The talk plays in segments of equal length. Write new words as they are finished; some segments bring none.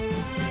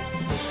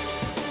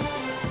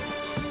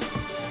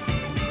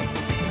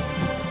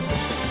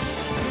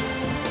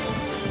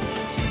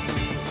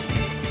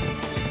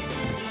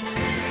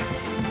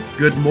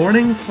Good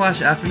morning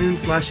slash afternoon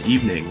slash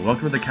evening.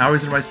 Welcome to the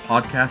Calories and Rice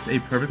Podcast, a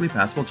perfectly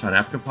passable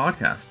China-Africa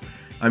podcast.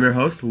 I'm your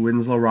host,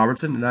 Winslow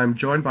Robertson, and I'm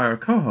joined by our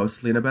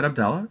co-host, Lena Ben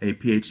Abdallah, a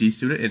PhD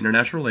student in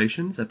International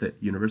Relations at the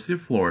University of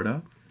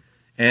Florida,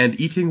 and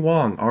Yiting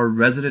Wang, our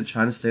resident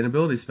China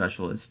Sustainability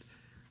Specialist.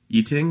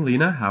 Yiting,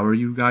 Lena, how are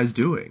you guys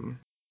doing?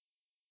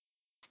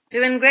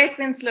 Doing great,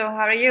 Winslow.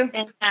 How are you?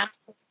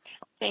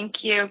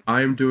 Thank you.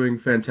 I'm doing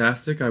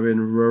fantastic. I'm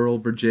in rural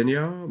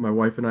Virginia. My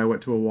wife and I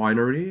went to a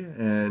winery,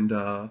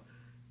 and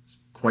it's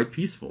quite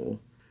peaceful.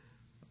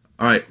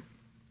 All right.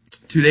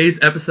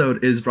 Today's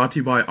episode is brought to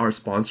you by our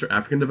sponsor,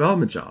 African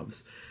Development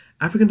Jobs.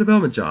 African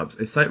Development Jobs,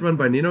 a site run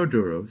by Nino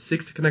Duro,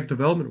 seeks to connect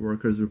development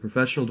workers with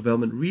professional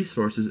development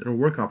resources and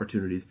work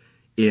opportunities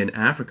in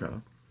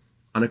Africa.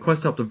 On a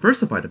quest to help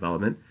diversify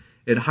development,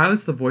 it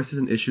highlights the voices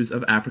and issues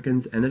of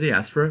Africans and the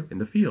diaspora in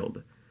the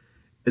field.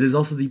 It is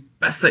also the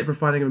best site for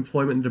finding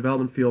employment in the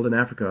development field in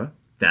Africa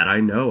that I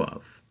know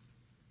of.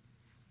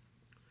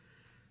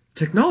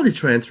 Technology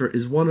transfer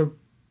is one of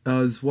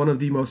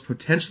the most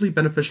potentially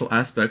beneficial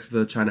aspects of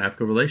the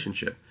China-Africa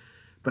relationship.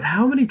 But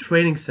how many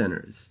training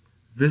centers,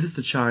 visits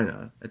to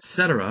China,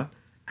 etc.,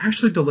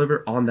 actually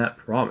deliver on that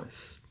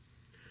promise?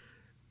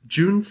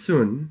 June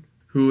Sun,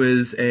 who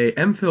is a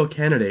MPhil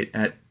candidate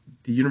at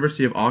the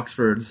University of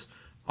Oxford's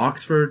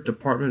Oxford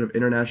Department of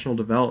International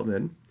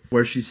Development,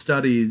 where she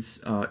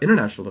studies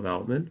international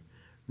development,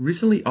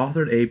 recently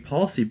authored a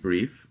policy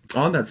brief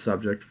on that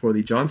subject for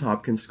the Johns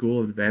Hopkins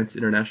School of Advanced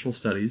International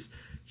Studies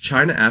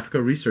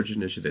China-Africa Research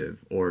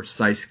Initiative, or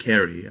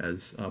CICE-CARI,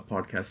 as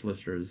podcast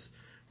listeners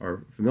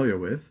are familiar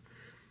with.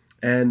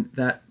 And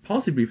that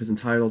policy brief is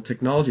entitled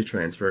Technology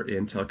Transfer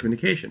in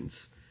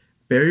Telecommunications,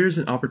 Barriers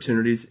and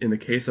Opportunities in the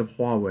Case of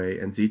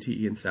Huawei and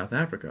ZTE in South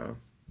Africa.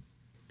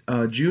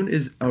 June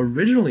is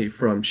originally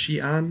from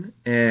Xi'an,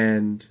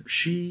 and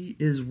she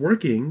is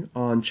working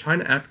on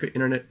China-Africa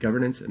Internet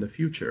governance in the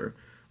future,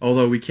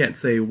 although we can't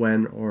say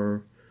when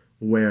or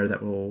where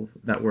that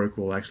work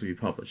will actually be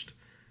published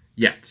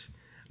yet.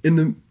 In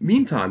the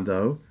meantime,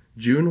 though,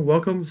 June,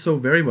 welcome so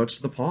very much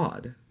to the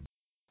pod.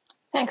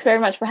 Thanks very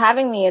much for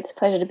having me. It's a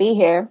pleasure to be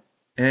here.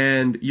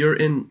 And you're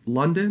in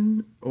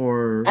London,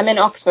 or? I'm in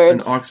Oxford.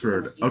 In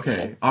Oxford.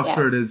 Okay.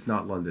 Oxford is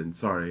not London,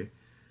 sorry.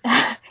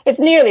 It's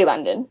nearly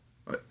London.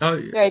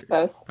 Very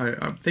close.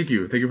 Thank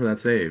you for that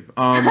save.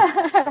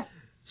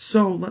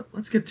 So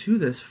let's get to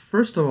this.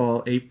 First of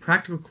all, a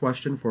practical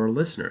question for our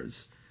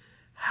listeners.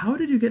 How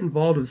did you get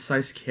involved with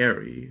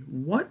CICE-CARI?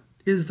 What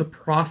is the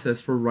process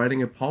for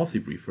writing a policy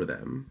brief for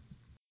them?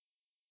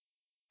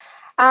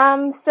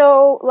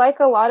 So like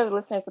a lot of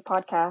listeners to the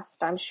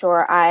podcast, I'm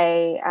sure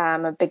I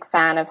am a big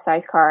fan of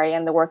CICE-CARI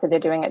and the work that they're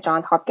doing at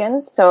Johns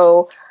Hopkins.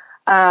 So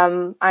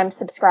I'm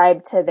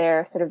subscribed to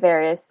their sort of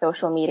various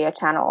social media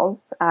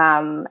channels,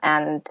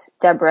 and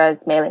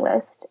Deborah's mailing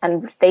list,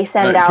 and they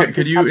send out.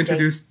 Could you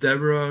introduce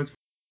Deborah?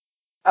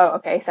 Oh,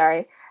 okay.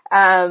 Sorry.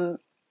 And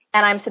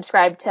I'm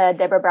subscribed to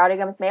Deborah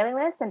Browdigam's mailing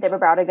list, and Deborah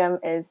Browdigam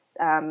is,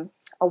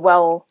 a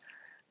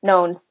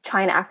well-known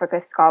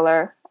China-Africa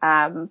scholar,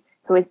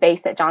 who is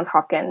based at Johns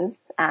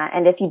Hopkins.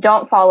 And if you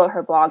don't follow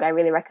her blog, I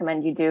really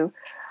recommend you do.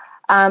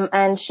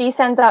 And she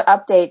sends out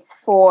updates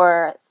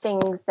for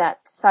things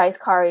that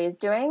CICE-CARI is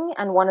doing.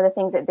 And one of the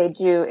things that they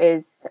do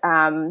is,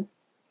 I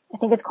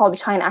think it's called the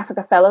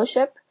China-Africa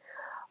Fellowship,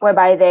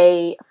 whereby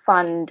they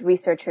fund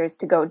researchers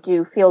to go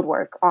do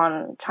fieldwork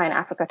on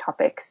China-Africa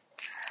topics.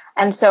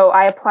 And so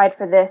I applied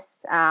for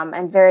this,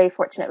 and very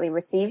fortunately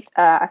received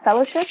a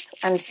fellowship.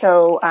 And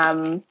so,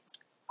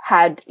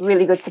 had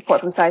really good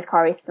support from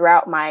CICE-CARI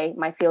throughout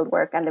my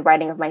fieldwork and the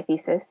writing of my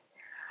thesis.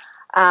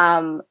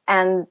 And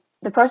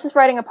the process of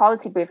writing a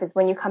policy brief is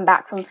when you come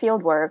back from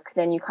fieldwork,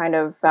 then you kind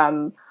of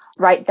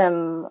write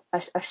them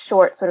a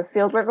short sort of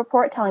fieldwork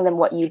report telling them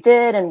what you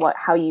did and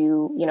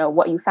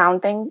what you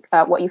found in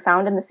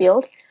the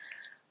field.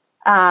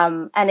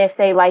 And if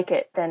they like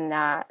it, then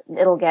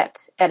it'll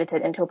get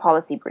edited into a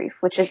policy brief,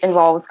 which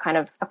involves kind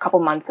of a couple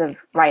months of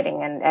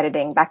writing and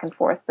editing back and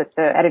forth. But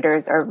the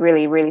editors are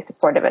really, really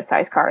supportive at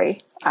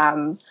CICE-CARI.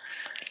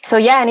 So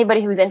yeah,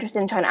 anybody who's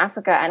interested in China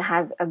Africa and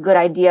has a good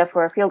idea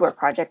for a fieldwork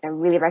project, I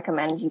really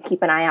recommend you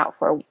keep an eye out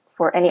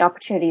for any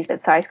opportunities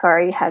that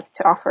CICE-CARI has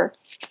to offer.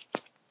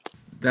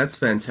 That's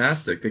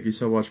fantastic. Thank you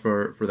so much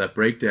for that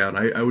breakdown.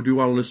 I do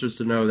want listeners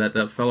to know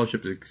that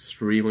fellowship is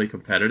extremely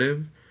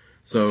competitive.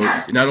 So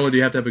not only do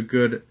you have to have a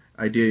good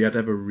idea, you have to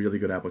have a really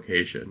good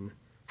application.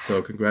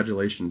 So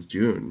congratulations,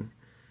 June.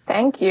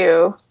 Thank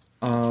you.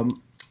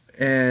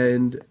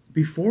 And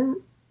before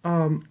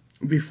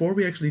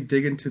we actually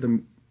dig into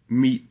the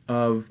meat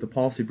of the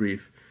policy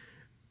brief,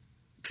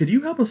 could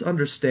you help us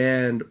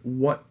understand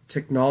what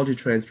technology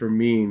transfer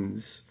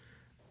means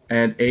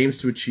and aims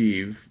to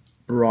achieve,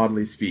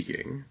 broadly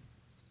speaking?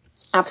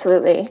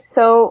 Absolutely.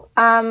 So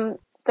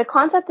the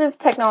concept of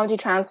technology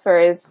transfer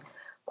is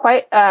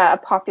quite a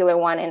popular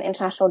one in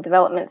international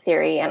development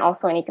theory and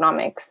also in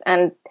economics.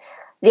 And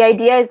the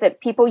idea is that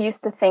people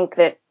used to think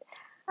that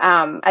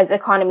as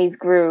economies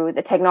grew,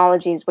 the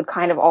technologies would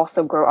kind of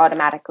also grow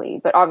automatically.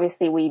 But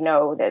obviously we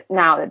know that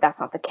now that that's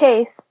not the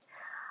case.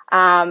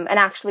 And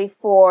actually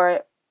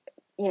for,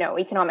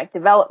 economic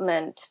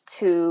development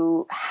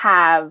to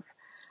have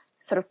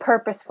sort of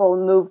purposeful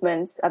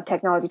movements of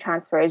technology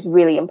transfer is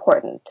really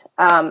important.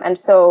 And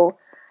so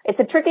it's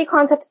a tricky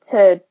concept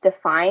to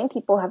define.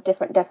 People have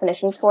different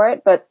definitions for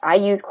it, but I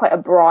use quite a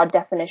broad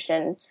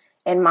definition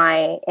in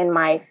my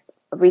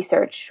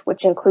research,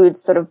 which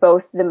includes sort of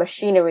both the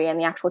machinery and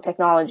the actual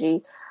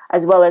technology,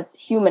 as well as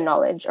human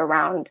knowledge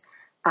around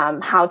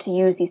how to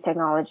use these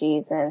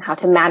technologies and how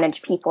to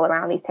manage people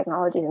around these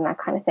technologies and that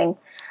kind of thing.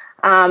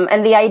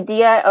 And the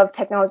idea of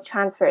technology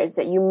transfer is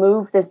that you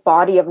move this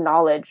body of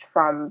knowledge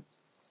from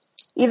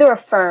either a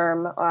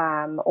firm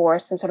or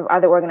some sort of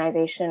other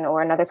organization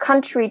or another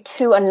country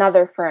to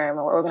another firm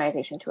or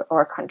organization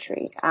or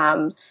country.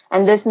 And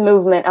this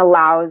movement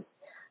allows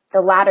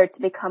the latter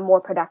to become more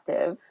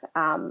productive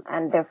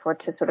and therefore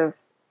to sort of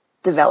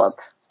develop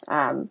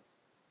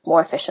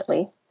more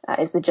efficiently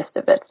is the gist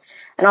of it.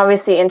 And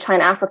obviously in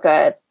China,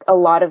 Africa, a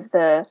lot of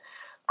the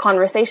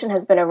conversation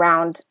has been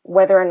around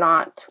whether or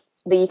not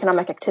the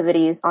economic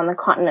activities on the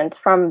continent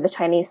from the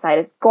Chinese side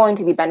is going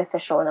to be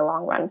beneficial in the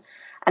long run.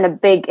 And a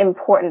big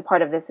important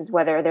part of this is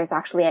whether there's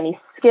actually any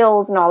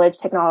skills, knowledge,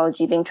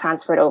 technology being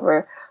transferred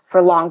over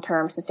for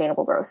long-term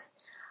sustainable growth.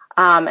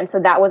 And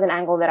so that was an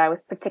angle that I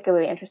was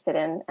particularly interested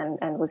in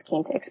and was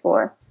keen to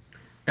explore.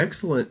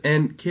 Excellent.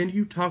 And can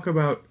you talk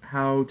about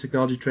how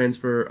technology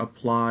transfer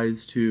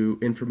applies to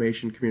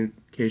information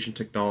communication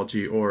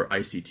technology or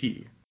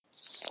ICT?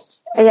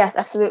 Yes,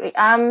 absolutely.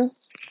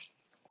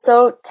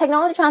 So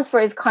technology transfer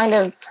is kind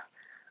of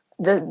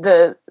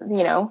the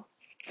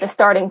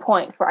starting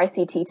point for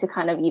ICT to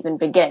kind of even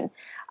begin.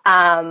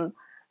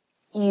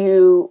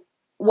 It's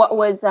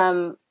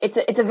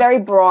a very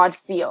broad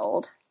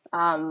field.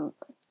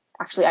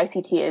 Actually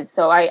ICT is.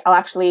 So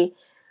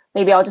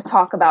I'll just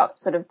talk about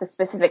sort of the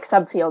specific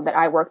subfield that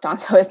I worked on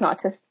so as not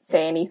to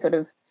say any sort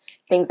of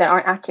things that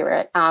aren't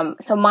accurate.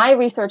 So my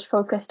research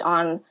focused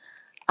on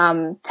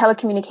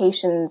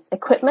telecommunications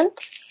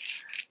equipment,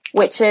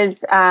 which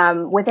is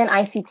within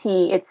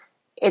ICT,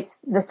 it's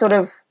the sort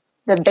of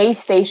the base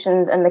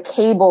stations and the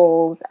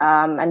cables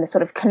and the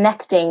sort of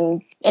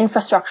connecting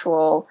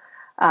infrastructural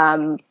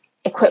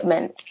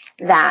equipment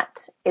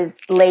that is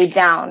laid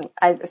down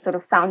as a sort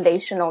of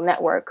foundational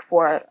network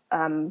for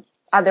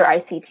other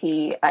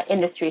ICT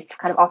industries to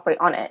kind of operate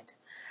on it.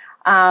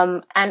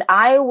 And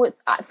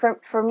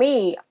for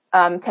me,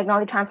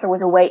 technology transfer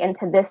was a way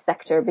into this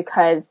sector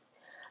because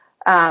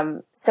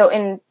so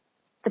in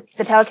the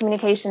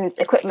telecommunications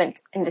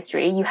equipment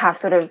industry, you have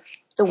sort of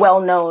the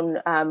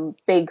well-known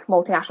big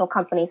multinational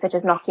companies such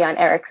as Nokia and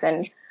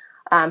Ericsson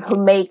who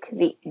make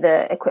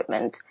the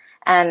equipment.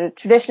 And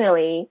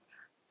traditionally,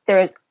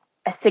 there's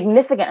a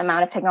significant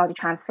amount of technology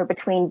transfer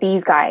between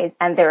these guys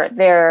and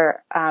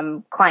their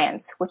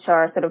clients, which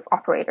are sort of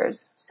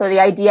operators. So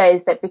the idea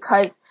is that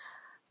because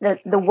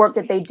the work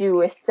that they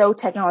do is so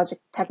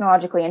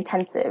technologically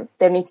intensive,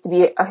 there needs to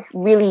be a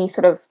really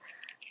sort of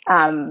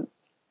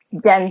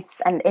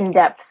dense and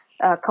in-depth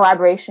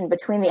collaboration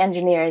between the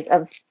engineers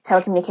of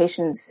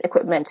telecommunications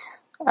equipment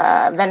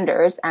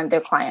vendors and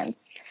their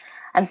clients.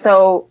 And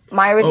so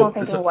my original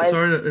thinking was...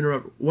 Sorry to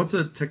interrupt. What's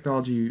a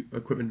technology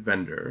equipment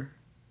vendor?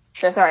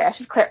 So sorry, I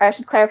should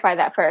clarify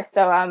that first.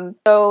 So in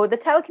the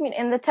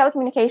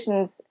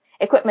telecommunications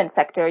equipment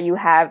sector, you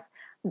have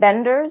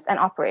vendors and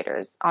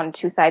operators on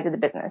two sides of the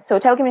business. So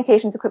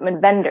telecommunications equipment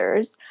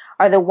vendors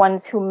are the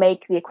ones who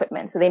make the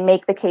equipment. So they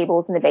make the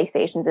cables and the base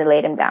stations and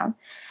lay them down.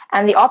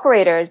 And the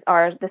operators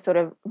are the sort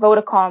of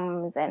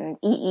Vodacoms and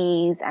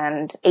EEs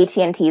and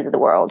AT&Ts of the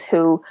world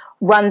who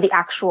run the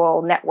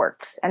actual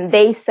networks, and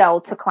they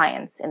sell to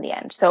clients in the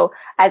end. So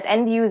as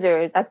end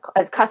users,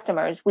 as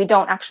customers, we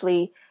don't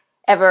actually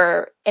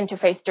ever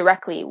interface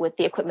directly with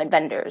the equipment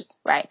vendors,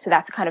 right? So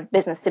that's kind of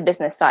business to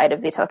business side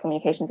of the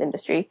telecommunications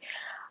industry.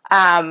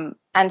 And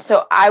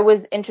so I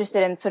was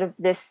interested in sort of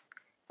this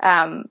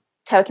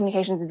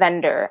telecommunications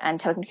vendor and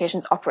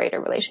telecommunications operator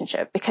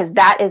relationship because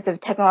that is a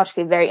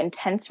technologically very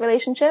intense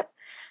relationship.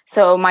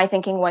 So my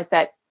thinking was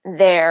that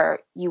there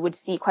you would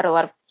see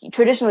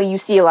traditionally you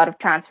see a lot of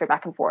transfer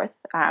back and forth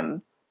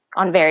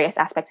on various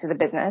aspects of the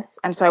business.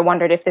 And so I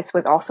wondered if this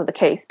was also the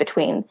case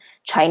between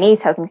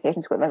Chinese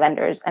telecommunications equipment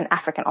vendors and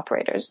African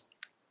operators.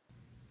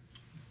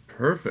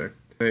 Perfect.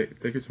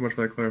 Thank you so much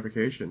for that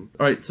clarification.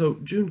 All right, so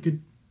June, could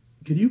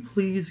you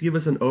please give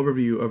us an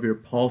overview of your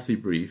policy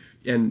brief?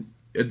 And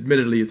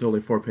admittedly, it's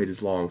only 4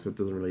 pages long, so it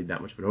doesn't really need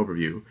that much of an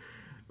overview.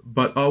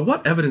 But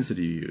what evidence did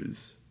you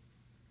use?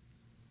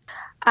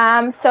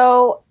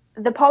 So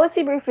the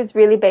policy brief is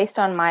really based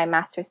on my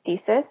master's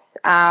thesis,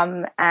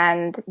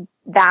 and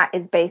that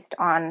is based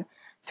on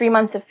 3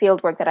 months of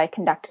field work that I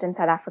conducted in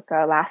South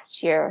Africa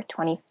last year,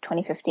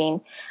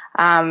 2015.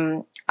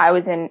 I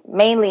was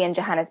mainly in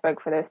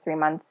Johannesburg for those 3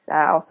 months,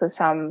 also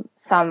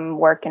some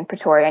work in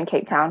Pretoria and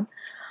Cape Town.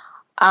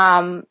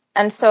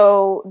 And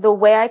so the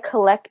way I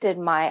collected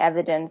my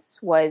evidence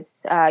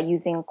was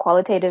using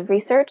qualitative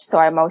research. So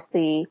I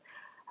mostly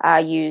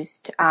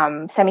used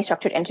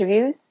semi-structured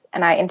interviews,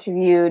 and I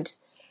interviewed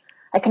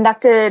I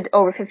conducted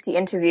over 50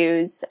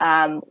 interviews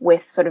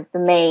with sort of the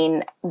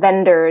main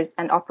vendors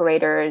and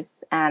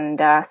operators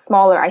and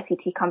smaller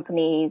ICT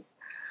companies,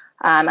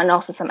 and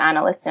also some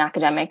analysts and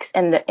academics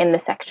in the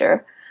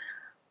sector.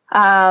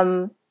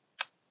 And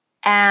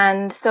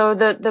so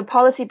the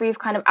policy brief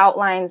kind of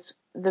outlines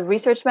the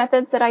research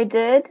methods that I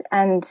did,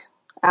 and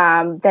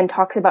then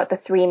talks about the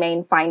three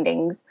main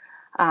findings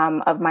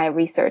of my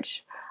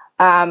research.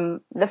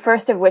 The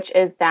first of which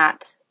is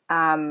that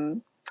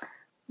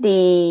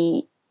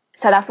the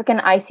South African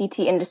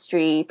ICT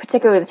industry,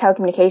 particularly the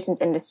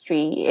telecommunications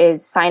industry,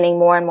 is signing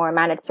more and more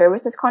managed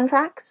services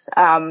contracts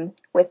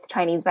with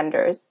Chinese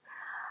vendors.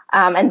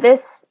 And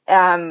this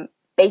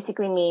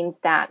basically means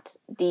that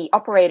the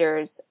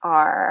operators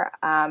are,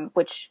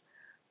 which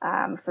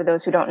for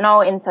those who don't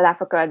know, in South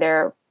Africa,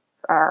 there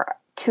are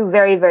two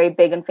very, very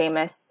big and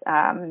famous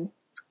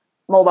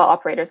mobile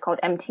operators called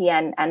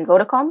MTN and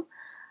Vodacom.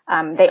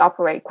 They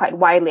operate quite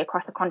widely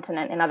across the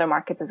continent in other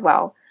markets as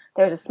well.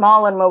 There's a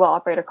smaller mobile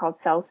operator called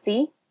Cell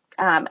C,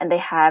 and they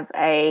have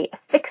a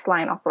fixed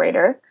line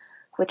operator,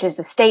 which is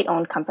a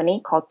state-owned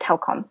company called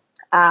Telkom.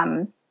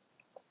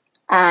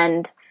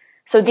 And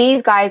so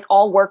these guys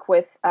all work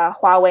with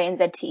Huawei and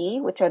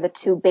ZTE, which are the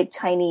two big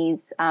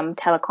Chinese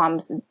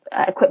telecoms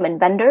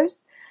equipment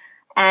vendors.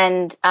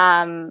 And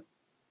so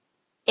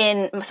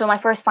my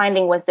first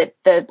finding was that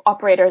the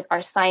operators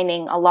are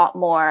signing a lot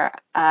more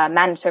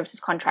managed services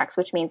contracts,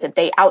 which means that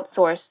they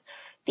outsource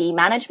the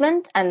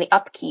management and the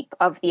upkeep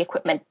of the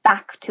equipment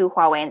back to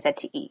Huawei and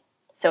ZTE.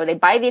 So they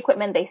buy the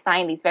equipment, they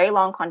sign these very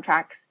long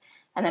contracts,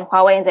 and then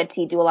Huawei and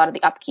ZTE do a lot of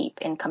the upkeep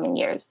in coming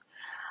years.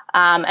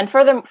 And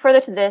further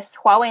to this,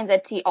 Huawei and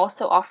ZTE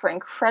also offer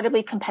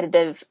incredibly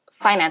competitive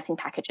financing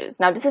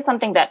packages. Now, this is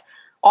something that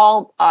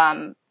all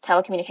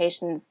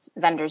telecommunications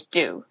vendors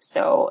do.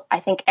 So I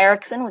think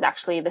Ericsson was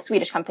actually, the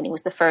Swedish company,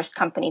 was the first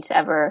company to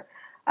ever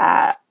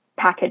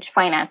package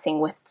financing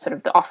with sort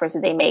of the offers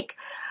that they make.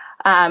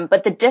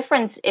 But the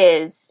difference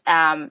is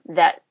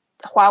that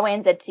Huawei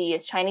and ZTE,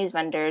 as Chinese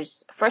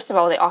vendors, first of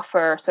all, they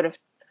offer sort of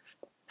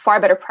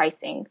far better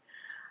pricing.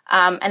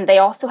 And they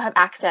also have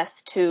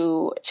access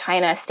to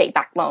China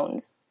state-backed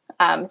loans.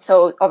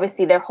 So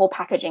obviously their whole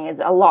packaging is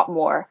a lot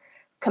more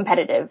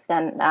competitive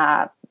than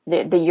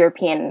the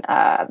European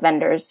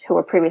vendors who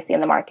were previously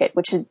in the market,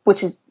 which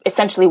is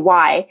essentially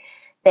why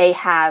they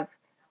have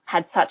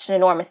had such an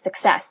enormous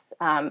success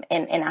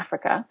in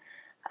Africa.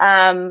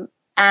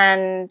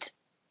 And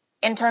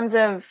in terms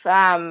of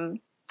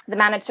the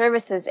managed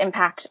services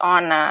impact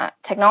on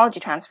technology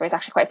transfer is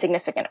actually quite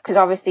significant, because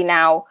obviously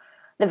now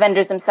the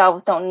vendors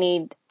themselves don't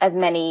need as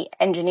many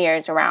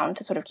engineers around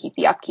to sort of keep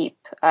the upkeep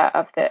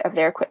of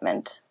their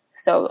equipment.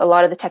 So a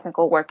lot of the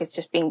technical work is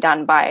just being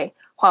done by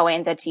Huawei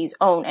and ZTE's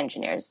own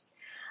engineers.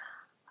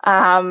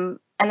 And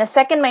the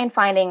second main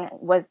finding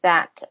was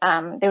that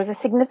there was a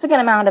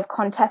significant amount of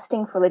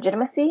contesting for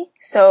legitimacy.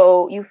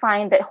 So you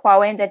find that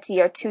Huawei and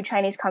ZTE are two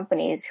Chinese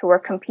companies who are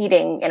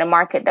competing in a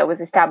market that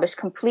was established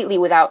completely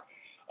without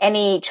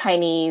any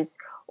Chinese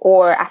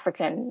or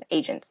African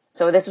agents.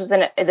 So this was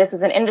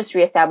an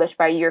industry established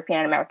by European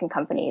and American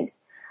companies.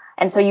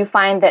 And so you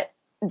find that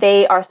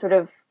they are sort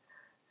of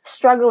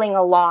struggling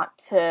a lot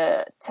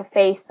to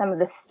face some of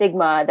the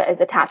stigma that is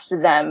attached to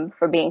them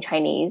for being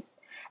Chinese.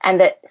 And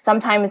that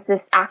sometimes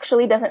this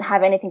actually doesn't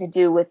have anything to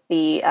do with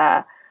the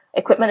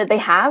equipment that they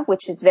have,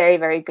 which is very,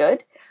 very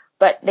good.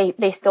 But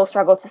they still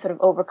struggle to sort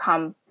of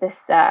overcome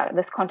this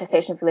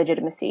contestation for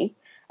legitimacy.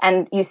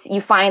 And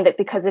you find that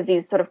because of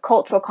these sort of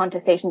cultural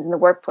contestations in the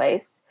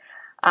workplace,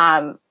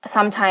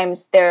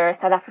 sometimes their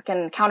South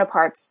African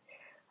counterparts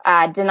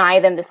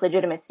deny them this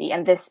legitimacy,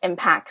 and this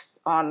impacts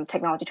on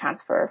technology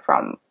transfer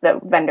from the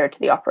vendor to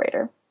the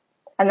operator.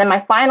 And then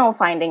my final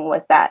finding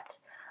was that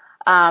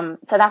South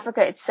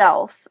Africa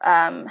itself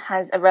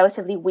has a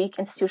relatively weak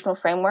institutional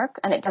framework,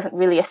 and it doesn't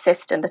really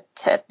assist in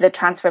the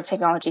transfer of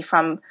technology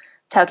from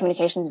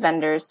telecommunications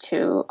vendors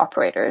to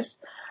operators.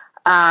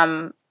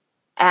 And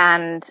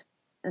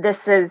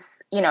this is,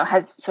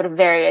 has sort of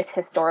various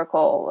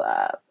historical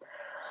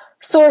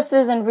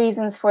sources and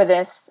reasons for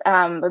this.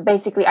 But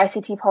basically,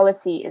 ICT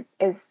policy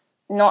is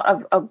not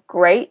of a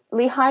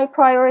greatly high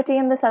priority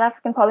in the South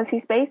African policy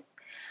space.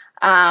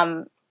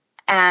 And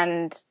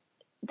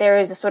there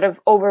is a sort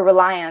of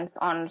over-reliance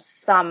on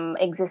some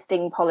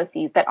existing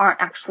policies that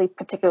aren't actually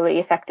particularly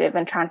effective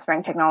in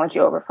transferring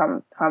technology over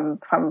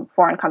from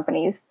foreign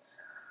companies.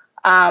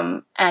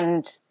 And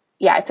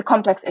yeah, it's a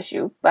complex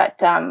issue,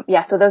 but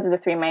so those are the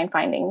three main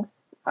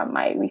findings from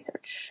my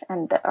research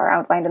and that are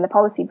outlined in the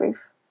policy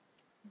brief.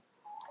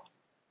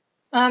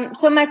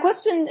 So my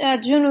question,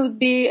 June, would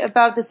be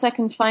about the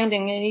second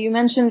finding. You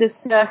mentioned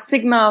this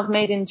stigma of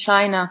made in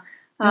China.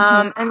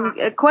 And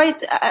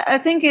I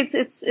think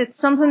it's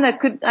something that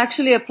could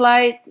actually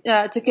apply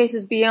to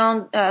cases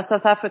beyond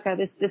South Africa.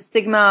 This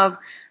stigma of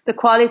the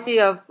quality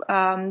of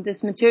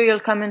this material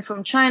coming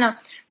from China.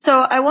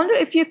 So I wonder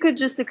if you could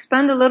just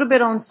expand a little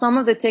bit on some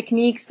of the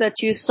techniques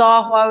that you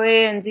saw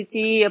Huawei and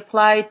ZTE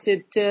apply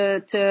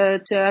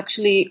to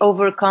actually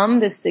overcome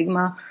this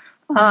stigma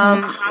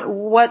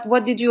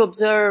What did you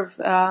observe,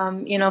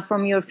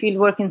 from your field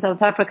work in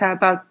South Africa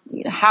about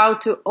how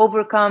to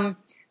overcome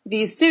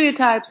these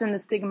stereotypes and the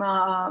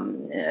stigma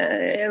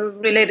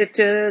related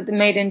to the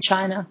made in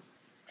China?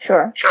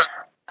 Sure.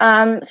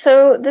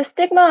 So the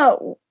stigma,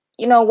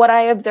 what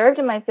I observed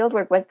in my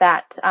fieldwork was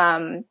that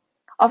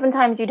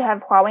oftentimes you'd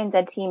have Huawei and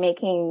ZTE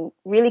making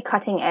really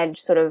cutting edge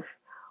sort of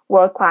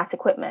world-class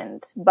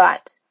equipment,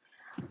 but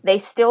they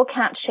still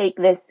can't shake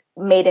this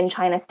made in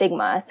China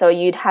stigma. So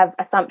you'd have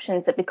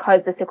assumptions that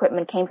because this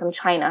equipment came from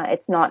China,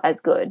 it's not as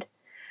good.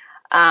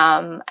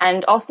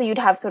 And also you'd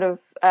have sort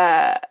of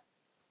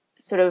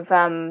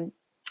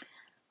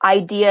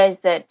ideas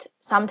that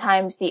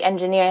sometimes the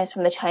engineers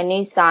from the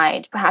Chinese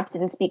side perhaps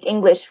didn't speak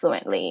English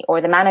fluently, or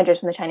the managers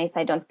from the Chinese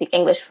side don't speak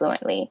English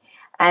fluently.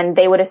 And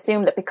they would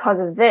assume that because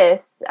of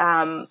this,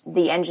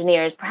 the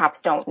engineers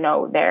perhaps don't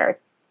know their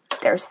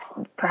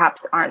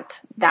perhaps aren't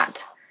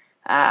that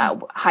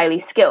highly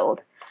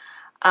skilled.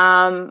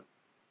 And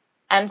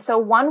so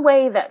one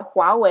way that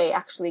Huawei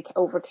actually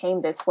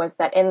overcame this was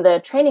that in the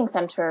training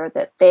center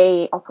that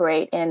they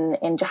operate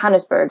in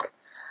Johannesburg,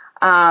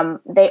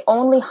 they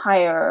only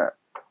hire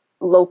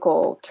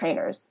local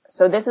trainers.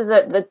 So this is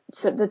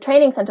the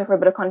training center, for a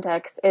bit of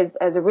context, is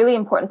a really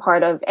important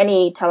part of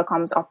any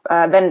telecoms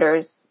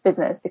vendor's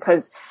business,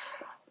 because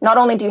not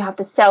only do you have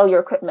to sell your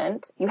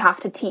equipment, you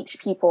have to teach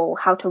people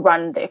how to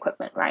run the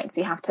equipment, right?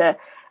 So you have to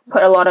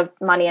put a lot of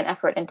money and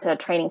effort into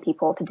training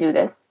people to do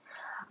this.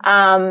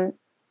 And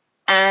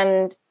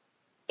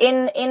in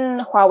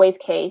Huawei's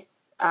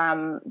case,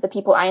 the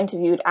people I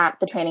interviewed at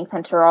the training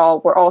center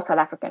were all South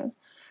African.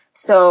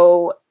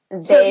 So you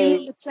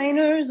mean the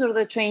trainers or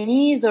the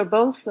trainees or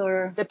both,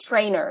 or? The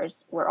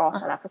trainers were all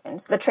South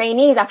Africans. The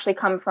trainees actually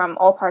come from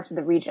all parts of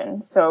the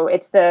region. So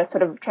it's the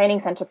sort of training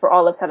center for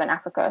all of Southern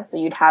Africa. So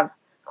you'd have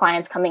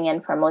clients coming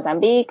in from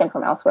Mozambique and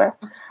from elsewhere.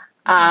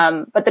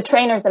 But the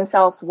trainers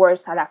themselves were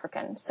South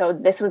African. So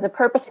this was a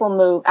purposeful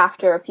move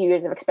after a few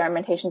years of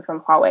experimentation from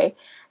Huawei,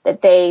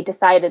 that they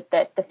decided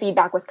that the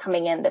feedback was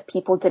coming in that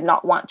people did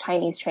not want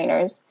Chinese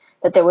trainers,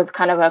 that there was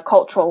kind of a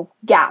cultural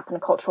gap and a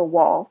cultural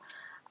wall.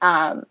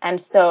 And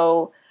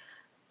so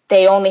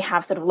they only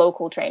have sort of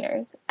local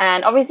trainers.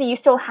 And obviously you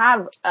still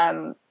have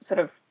sort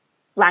of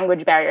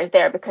language barriers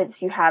there, because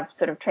if you have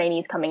sort of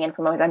trainees coming in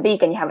from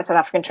Mozambique and you have a South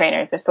African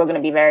trainers, there's still going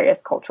to be various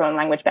cultural and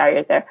language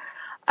barriers there.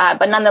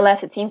 But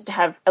nonetheless, it seems to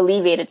have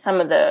alleviated some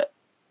of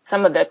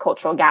the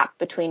cultural gap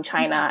between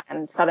China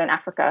and Southern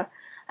Africa.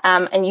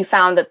 And I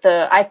found that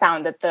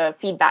the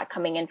feedback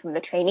coming in from the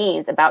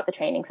trainees about the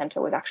training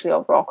center was actually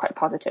overall quite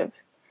positive.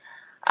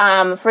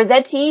 For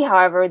ZTE,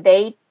 however,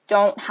 they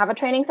don't have a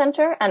training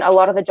center, and a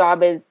lot of the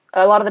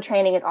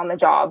training is on the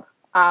job.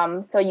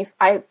 So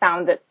I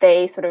found that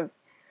they sort of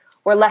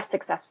were less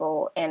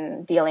successful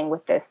in dealing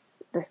with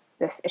this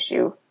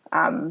issue,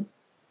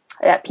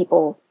 that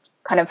people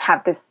kind of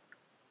have this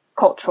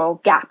cultural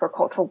gap or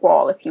cultural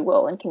wall, if you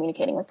will, in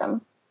communicating with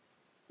them.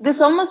 This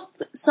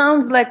almost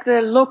sounds like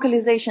the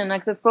localization,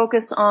 like the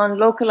focus on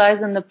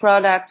localizing the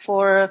product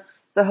for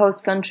the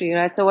host country,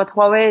 right? So what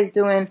Huawei is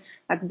doing,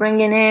 like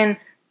bringing in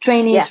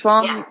trainees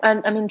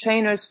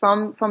trainers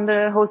from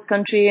the host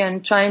country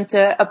and trying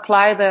to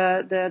apply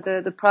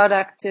the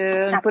product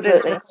and put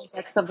it in the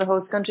context of the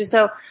host country.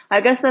 So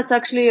I guess that's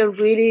actually a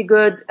really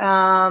good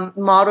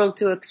model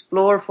to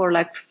explore for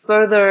like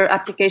further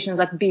applications,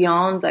 like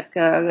beyond like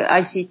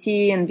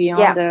ICT and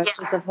beyond the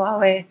access of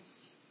Huawei.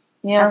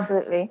 Yeah,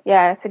 absolutely.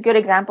 Yeah, it's a good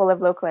example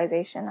of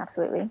localization.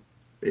 Absolutely.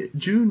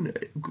 June,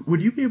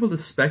 would you be able to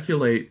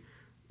speculate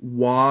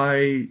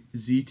why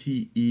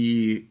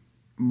ZTE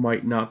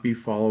might not be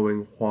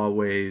following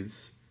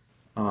Huawei's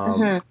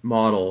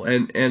model?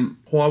 And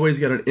Huawei's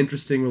got an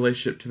interesting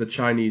relationship to the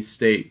Chinese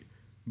state,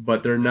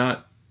 but they're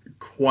not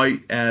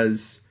quite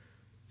as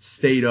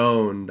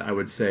state-owned, I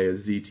would say,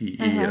 as ZTE.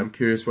 And I'm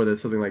curious whether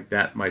something like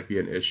that might be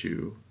an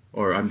issue,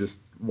 or I'm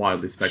just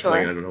wildly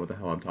speculating. I don't know what the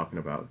hell I'm talking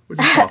about, which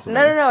is possible.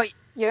 No.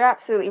 You're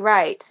absolutely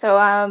right.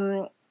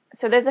 So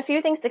there's a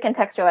few things to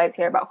contextualize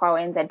here about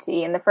Huawei and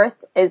ZTE. And the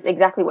first is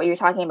exactly what you're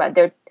talking about.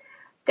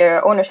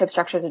 Their ownership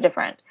structures are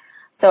different.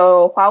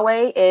 So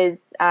Huawei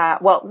is,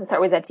 let's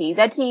start with ZTE.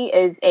 ZTE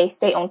is a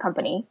state-owned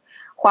company.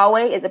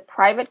 Huawei is a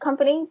private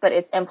company, but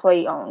it's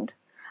employee-owned.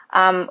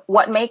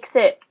 What makes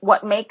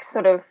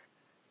sort of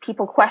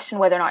people question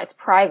whether or not it's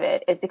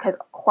private is because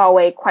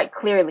Huawei quite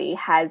clearly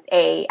has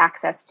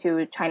access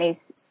to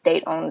Chinese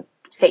state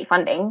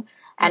funding,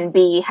 and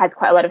B, has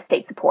quite a lot of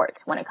state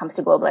support when it comes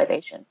to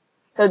globalization.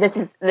 So this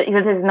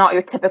is not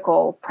your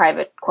typical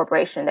private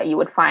corporation that you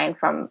would find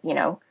from,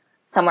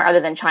 somewhere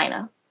other than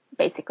China,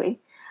 basically.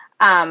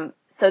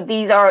 So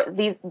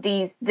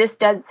this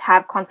does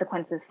have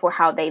consequences for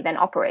how they then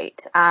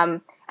operate.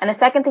 And the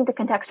second thing to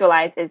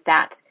contextualize is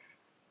that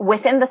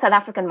within the South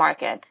African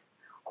market,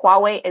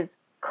 Huawei is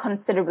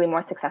considerably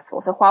more successful.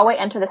 So Huawei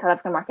entered the South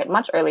African market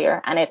much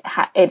earlier, and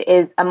it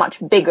is a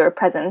much bigger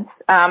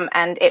presence,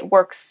 and it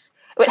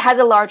has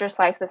a larger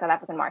slice of the South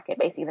African market,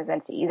 basically, than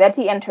ZTE.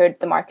 ZTE entered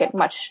the market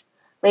much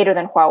later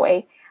than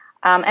Huawei.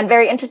 And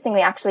very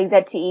interestingly, actually,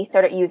 ZTE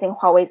started using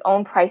Huawei's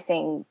own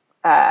pricing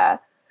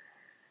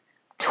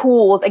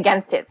tools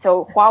against it.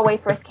 So Huawei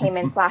first came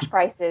in slash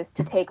prices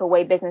to take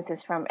away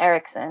businesses from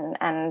Ericsson,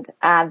 and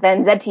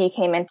then ZTE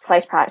came in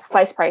slice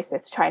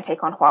prices to try and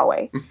take on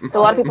Huawei. So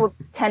a lot of people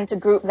tend to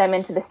group them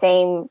into the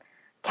same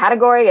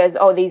category as,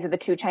 oh, these are the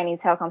two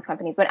Chinese telecoms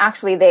companies, but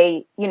actually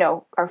they,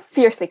 are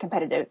fiercely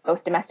competitive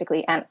both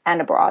domestically and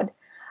abroad.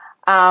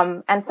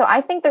 And so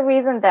I think the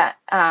reason that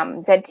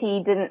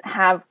ZTE didn't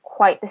have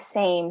quite the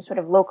same sort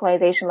of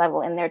localization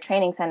level in their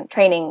training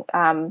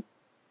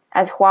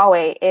as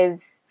Huawei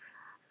is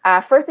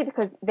firstly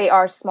because they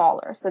are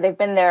smaller, so they've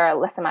been there a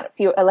less amount of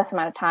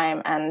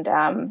time,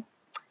 and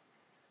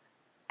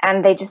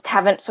they just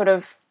haven't sort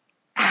of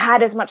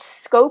had as much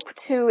scope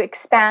to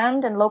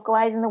expand and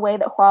localize in the way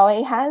that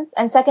Huawei has.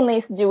 And secondly,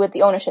 it's to do with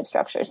the ownership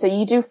structure. So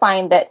you do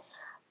find that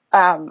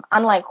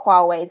unlike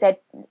Huawei,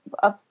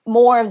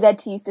 more of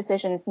ZTE's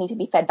decisions need to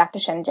be fed back to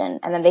Shenzhen,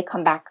 and then they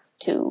come back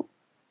to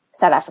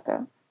South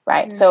Africa,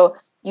 right? Mm-hmm. So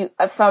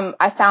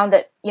I found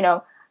that,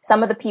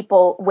 some of the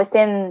people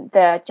within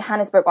the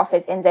Johannesburg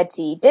office in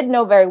ZTE did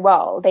know very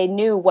well. They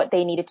knew what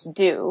they needed to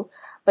do,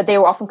 but they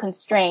were often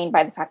constrained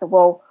by the fact that,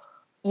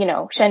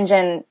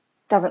 Shenzhen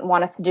doesn't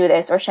want us to do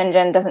this, or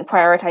Shenzhen doesn't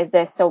prioritize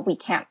this, so we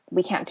can't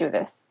do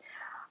this.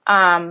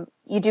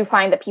 You do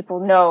find that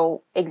people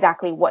know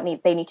exactly what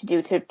they need to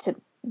do to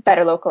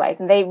better localize,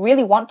 and they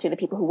really want to. The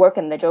people who work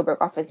in the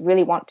Joburg office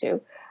really want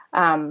to,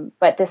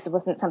 but this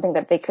wasn't something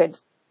that they could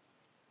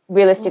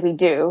realistically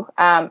do.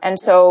 And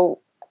so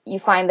you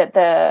find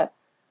that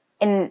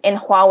in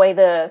Huawei,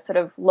 the sort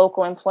of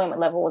local employment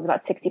level was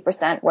about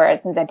 60%,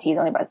 whereas in ZTE is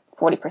only about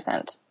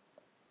 40%.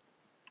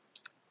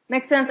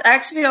 Makes sense. I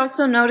actually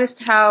also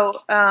noticed how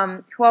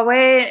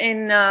Huawei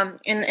in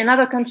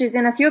other countries,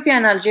 in Ethiopia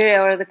and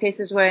Algeria are the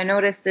cases where I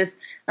noticed this.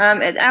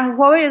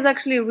 Huawei is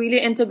actually really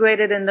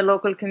integrated in the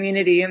local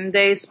community.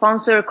 They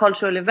sponsor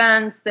cultural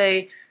events.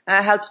 They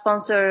help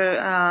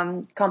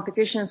sponsor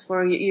competitions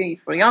for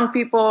young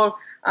people.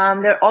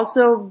 They're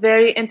also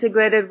very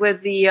integrated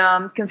with the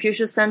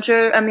Confucius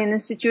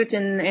Institute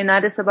in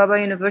Addis Ababa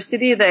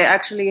University. They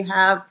actually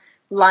have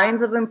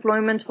lines of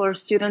employment for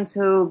students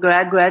who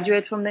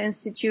graduate from the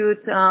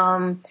institute.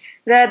 They're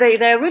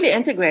really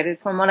integrated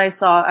from what I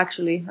saw,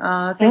 actually.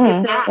 I think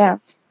I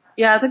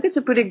think it's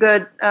a pretty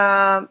good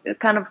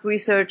kind of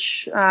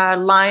research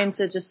line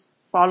to just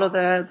follow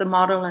the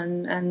model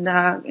and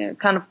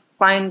kind of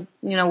find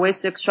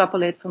ways to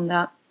extrapolate from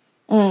that.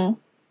 Mm.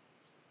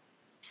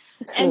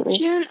 And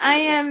June, I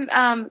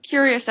am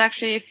curious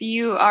actually if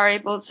you are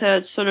able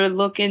to sort of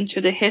look into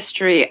the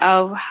history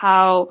of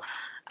how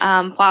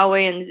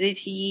Huawei and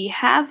ZTE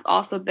have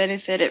also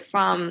benefited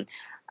from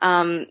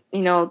the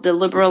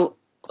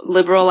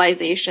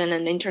liberalization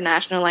and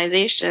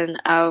internationalization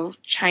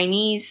of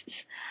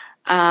Chinese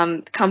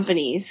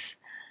companies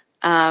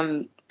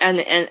and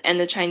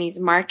the Chinese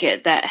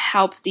market that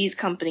helps these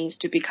companies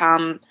to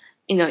become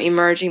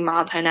emerging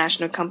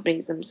multinational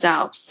companies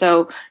themselves.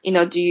 So,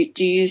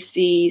 do you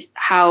see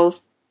how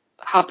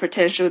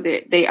potential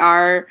they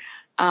are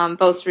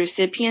both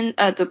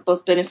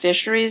both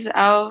beneficiaries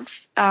of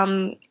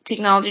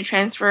technology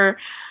transfer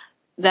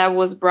that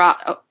was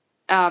brought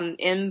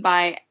in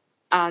by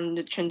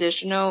the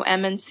traditional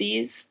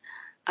MNCs,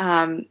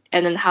 and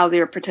then how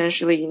they're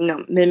potentially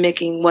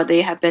mimicking what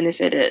they have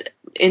benefited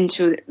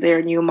into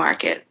their new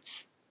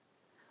markets?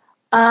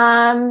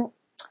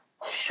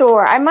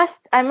 Sure. I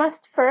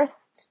must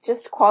first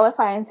just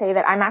qualify and say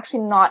that I'm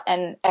actually not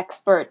an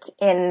expert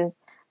in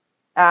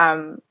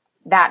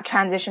that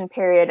transition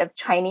period of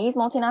Chinese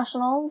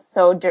multinationals.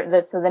 So the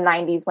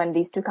 90s when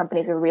these two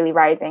companies were really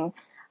rising.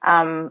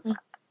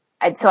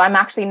 So I'm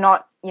actually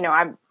not,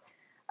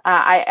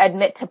 I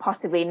admit to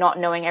possibly not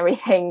knowing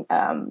everything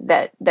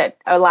that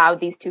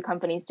allowed these two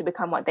companies to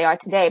become what they are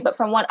today. But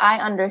from what I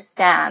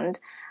understand,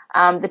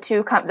 the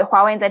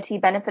Huawei and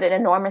ZTE benefited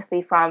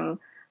enormously from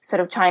sort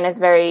of China's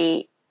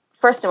very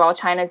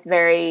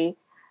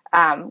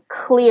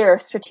clear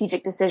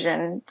strategic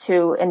decision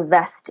to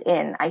invest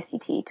in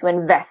ICT, to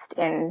invest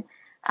in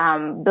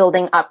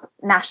building up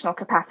national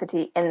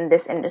capacity in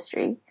this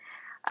industry.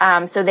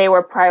 So they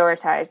were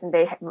prioritized, and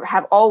they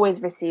have always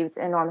received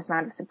an enormous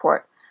amount of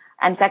support.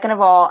 And second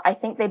of all, I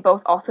think they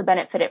both also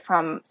benefited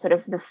from sort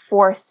of the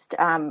forced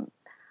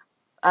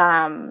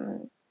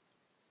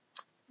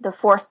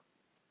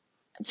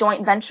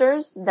joint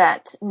ventures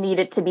that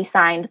needed to be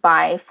signed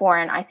by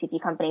foreign ICT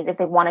companies if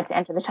they wanted to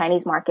enter the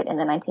Chinese market in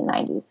the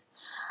 1990s.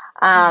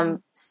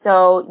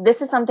 So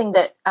this is something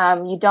that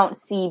you don't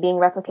see being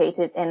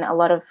replicated in a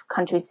lot of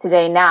countries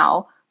today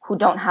now who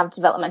don't have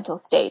developmental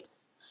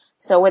states.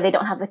 So where they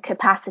don't have the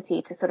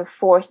capacity to sort of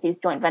force these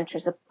joint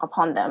ventures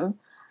upon them.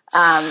 So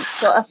a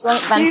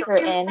joint venture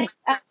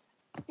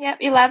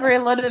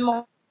elaborate a little bit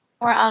more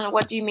on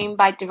what do you mean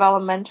by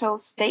developmental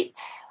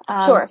states?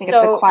 Sure. I think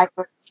it's a quite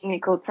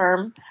technical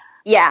term.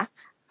 Yeah.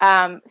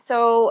 What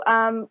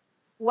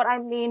I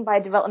mean by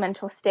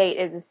developmental state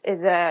is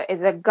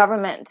a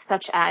government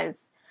such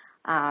as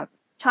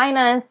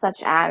China,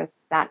 such as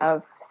that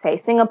of, say,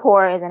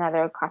 Singapore is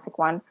another classic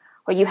one,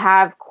 where you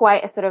have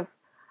quite a sort of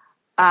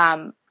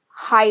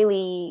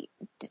highly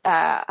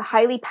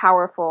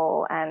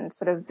powerful and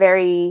sort of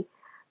very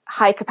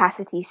high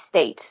capacity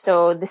state.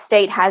 So the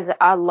state has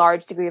a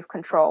large degree of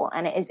control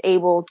and it is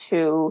able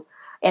to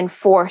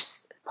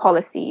enforce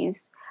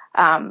policies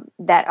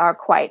that are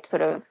quite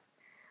sort of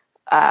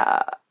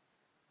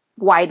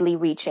widely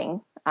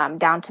reaching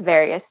down to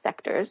various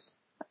sectors.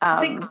 I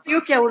think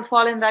Ethiopia would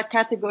fall in that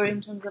category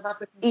in terms of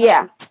African countries.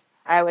 Yeah,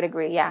 I would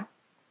agree. Yeah.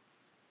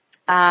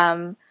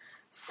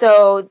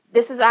 So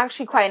this is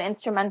actually quite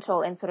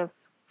instrumental in sort of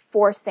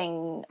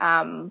forcing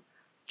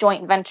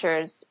joint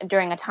ventures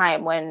during a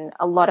time when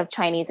a lot of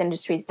Chinese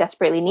industries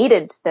desperately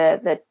needed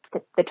the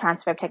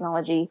transfer of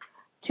technology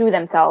to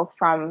themselves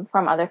from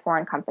other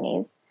foreign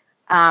companies.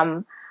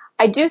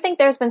 I do think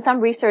there's been some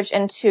research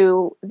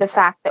into the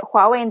fact that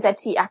Huawei and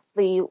ZTE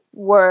actually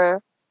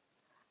were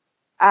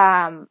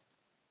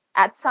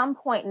at some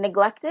point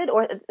neglected,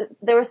 or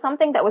there was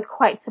something that was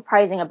quite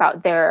surprising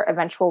about their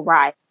eventual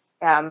rise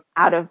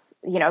out of,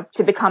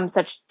 to become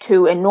such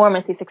two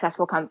enormously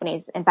successful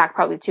companies. In fact,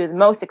 probably two of the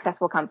most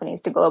successful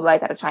companies to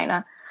globalize out of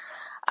China.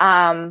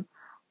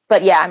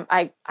 But yeah,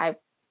 I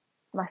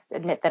must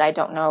admit that I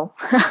don't know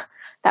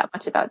that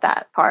much about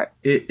that part.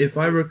 If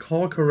I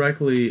recall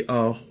correctly,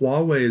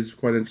 Huawei is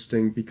quite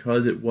interesting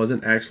because it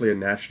wasn't actually a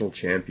national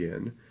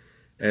champion,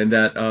 and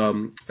that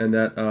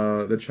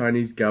the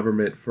Chinese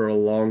government for a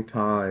long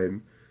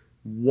time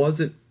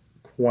wasn't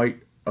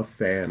quite a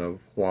fan of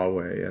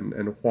Huawei, and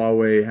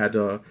Huawei had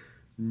to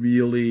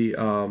really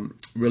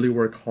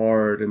work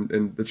hard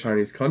in the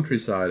Chinese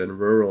countryside and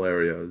rural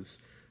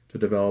areas to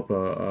develop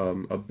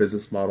a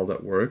business model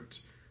that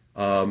worked.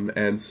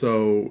 And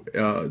so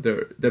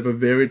they have a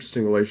very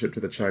interesting relationship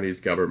to the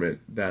Chinese government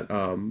that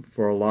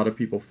for a lot of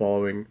people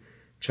following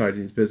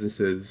Chinese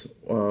businesses,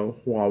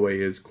 Huawei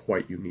is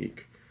quite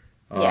unique.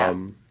 Yeah.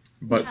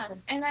 But Yeah,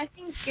 and I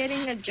think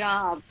getting a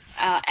job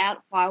at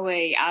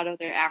Huawei out of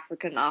their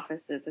African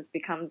offices has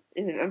become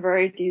a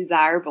very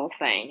desirable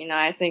thing.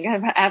 I think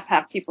I've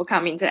had people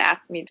coming to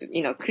ask me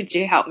to, could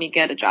you help me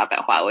get a job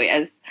at Huawei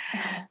as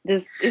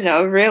this,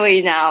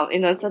 really now,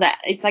 so that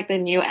it's like the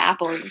new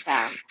Apple in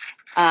town.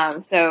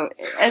 So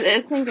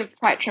I think it's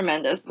quite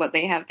tremendous what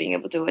they have been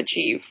able to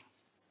achieve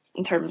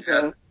in terms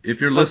of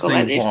if you're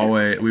listening,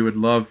 Huawei, we would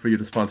love for you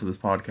to sponsor this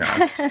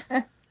podcast.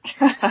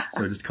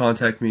 So just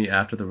contact me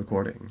after the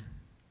recording.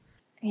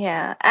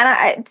 Yeah. And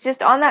I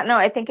just on that note,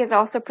 I think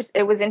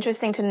it was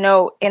interesting to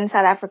know in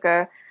South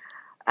Africa,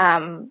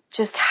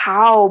 just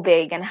how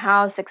big and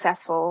how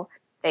successful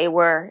they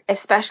were,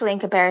 especially in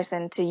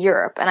comparison to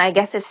Europe. And I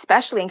guess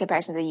especially in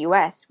comparison to the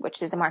US,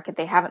 which is a market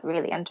they haven't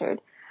really entered.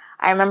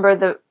 I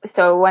remember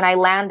so when I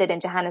landed in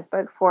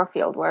Johannesburg for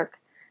field work,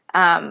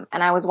 and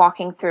I was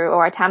walking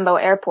through Tambo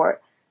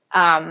Airport,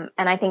 and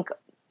I think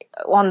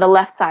on the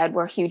left side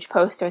were huge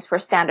posters for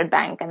Standard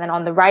Bank, and then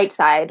on the right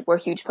side were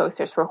huge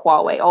posters for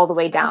Huawei all the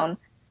way down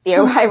the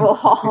arrival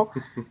hall.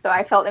 So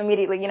I felt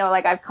immediately,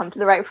 like I've come to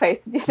the right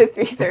place to do this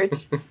research.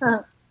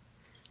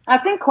 I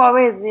think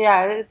Huawei is,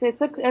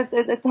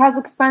 it has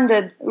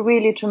expanded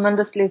really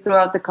tremendously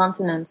throughout the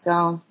continent.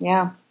 So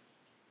yeah,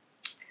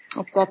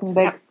 it's gotten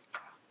big.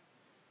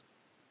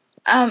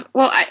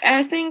 Well,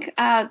 I think,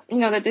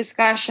 the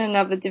discussion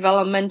of the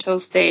developmental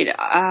state,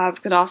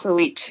 could also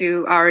lead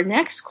to our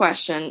next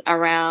question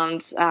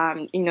around,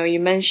 you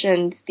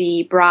mentioned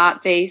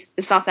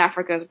South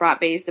Africa's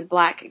broad-based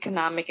Black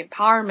economic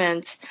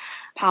empowerment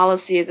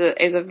policy is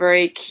a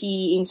very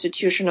key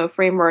institutional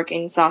framework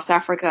in South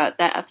Africa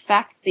that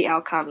affects the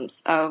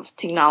outcomes of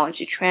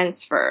technology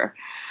transfer.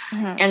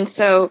 Mm-hmm. And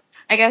so,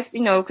 I guess,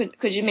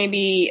 could you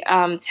maybe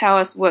tell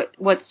us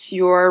what's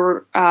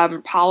your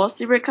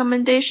policy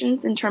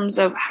recommendations in terms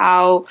of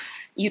how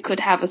you could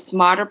have a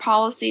smarter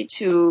policy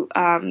to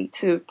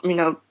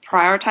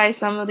prioritize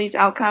some of these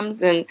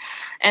outcomes, and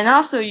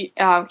also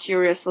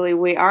curiously,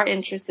 we are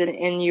interested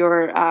in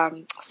your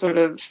sort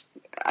of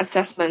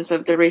assessments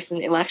of the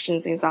recent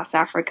elections in South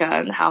Africa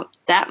and how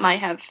that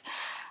might have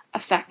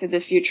affected the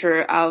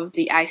future of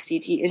the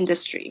ICT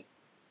industry.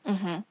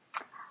 Mm-hmm.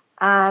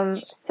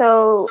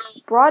 So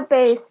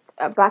broad-based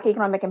Black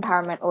economic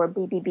empowerment, or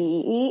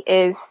BBBEE,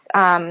 is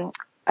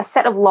a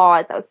set of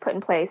laws that was put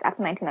in place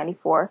after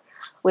 1994,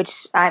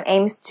 which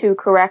aims to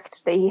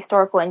correct the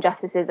historical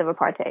injustices of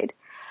apartheid.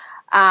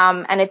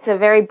 And it's a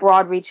very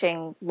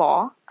broad-reaching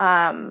law,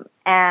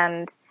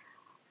 and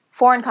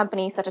foreign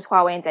companies such as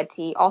Huawei and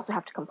ZTE also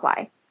have to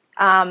comply.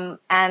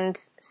 And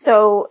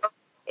so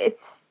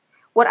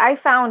what I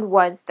found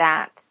was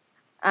that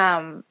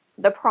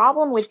the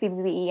problem with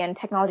BBBE and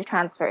technology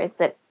transfer is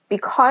that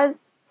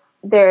because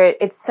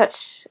it's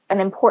such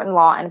an important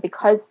law, and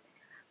because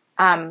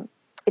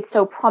it's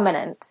so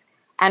prominent,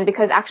 and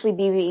because actually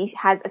BBBE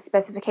has a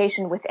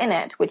specification within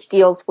it which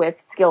deals with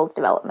skills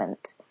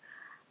development,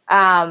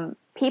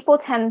 people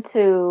tend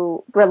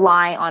to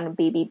rely on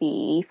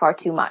BBBE far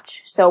too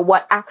much. So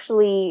what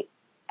actually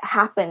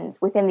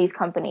happens within these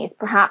companies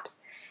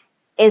perhaps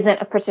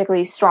isn't a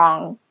particularly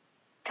strong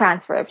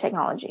transfer of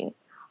technology.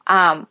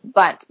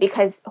 But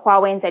because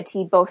Huawei and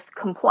ZTE both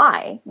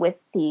comply with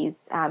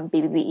these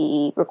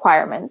BBBEE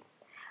requirements,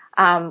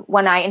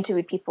 when I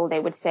interviewed people, they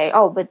would say,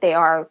 "Oh, but they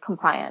are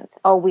compliant.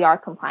 Oh, we are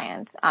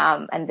compliant."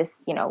 And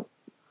this,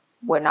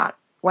 we're not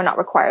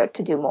required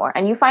to do more.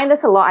 And you find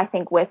this a lot, I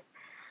think, with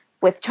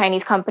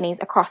Chinese companies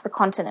across the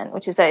continent,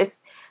 which is that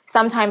it's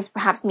sometimes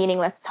perhaps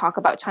meaningless to talk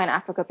about China,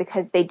 Africa,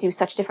 because they do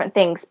such different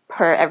things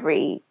for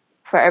every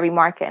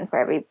market and for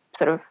every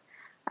sort of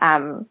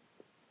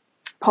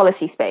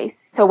policy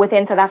space. So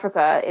within South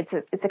Africa,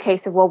 it's a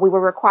case of, well, we were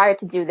required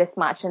to do this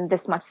much and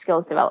this much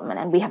skills development,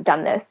 and we have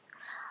done this.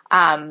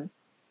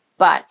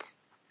 But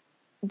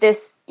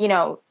this,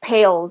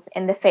 pales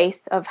in the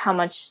face of how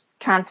much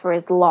transfer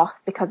is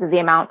lost because of the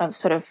amount of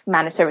sort of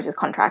managed services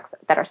contracts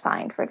that are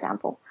signed, for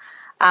example.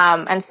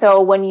 And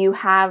so when you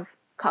have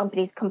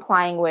companies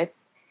complying with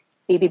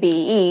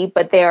BBBEE,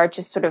 but they are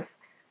just sort of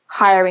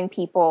hiring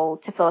people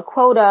to fill a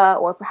quota,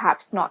 or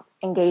perhaps not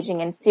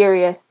engaging in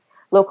serious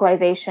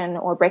localization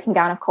or breaking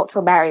down of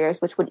cultural barriers,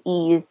 which would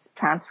ease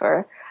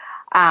transfer,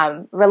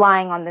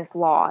 relying on this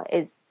law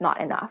is not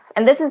enough.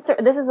 And this is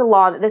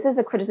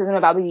a criticism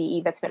about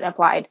BBBEE that's been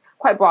applied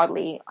quite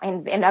broadly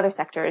in other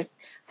sectors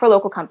for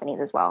local companies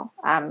as well.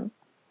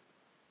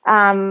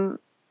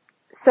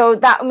 So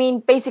that,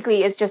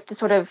 basically is just to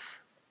sort of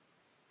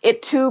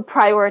to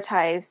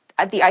prioritize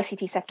the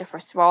ICT sector,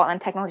 first of all,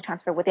 and technology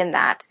transfer within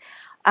that.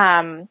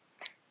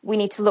 We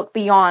need to look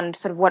beyond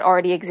sort of what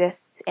already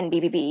exists in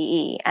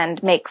BBBEE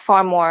and make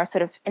far more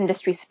sort of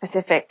industry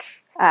specific,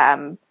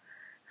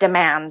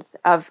 demands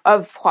of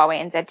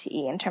Huawei and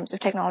ZTE in terms of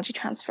technology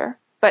transfer.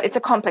 But it's a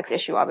complex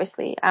issue,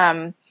 obviously.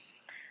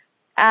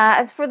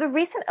 As for the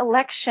recent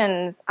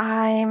elections,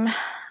 I'm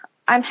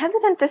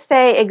hesitant to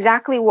say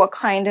exactly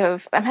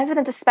I'm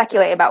hesitant to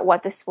speculate about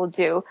what this will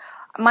do.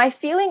 My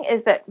feeling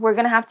is that we're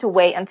going to have to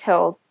wait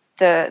until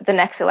the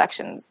next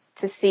elections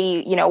to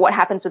see, what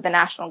happens with the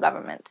national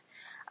government.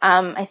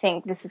 I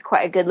think this is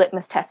quite a good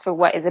litmus test for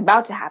what is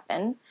about to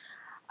happen.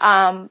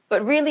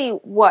 But really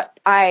what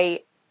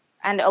I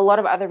and a lot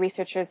of other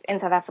researchers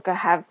in South Africa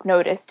have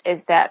noticed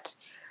is that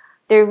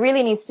there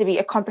really needs to be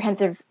a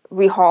comprehensive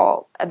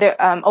overhaul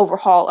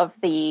of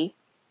the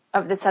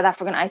South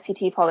African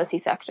ICT policy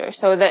sector,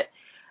 so that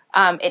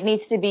it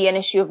needs to be an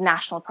issue of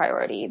national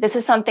priority. This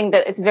is something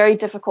that is very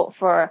difficult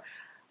for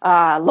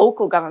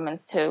local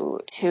governments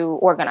to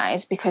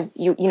organize, because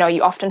you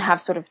often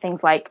have sort of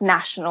things like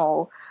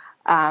national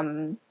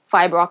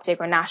fiber optic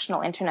or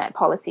national internet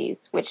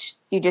policies, which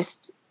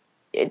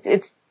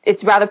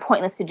it's rather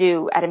pointless to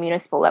do at a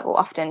municipal level.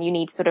 Often you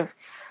need sort of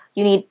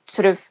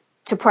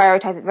to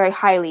prioritize it very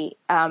highly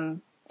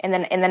in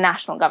the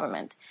national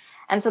government.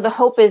 And so the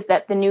hope is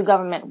that the new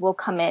government will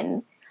come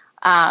in,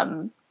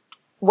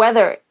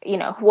 whether,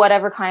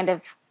 whatever kind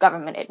of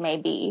government it may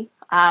be,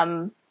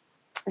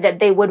 that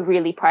they would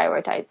really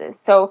prioritize this.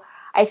 So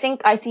I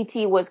think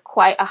ICT was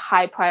quite a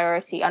high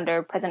priority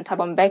under President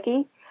Thabo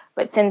Mbeki,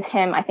 but since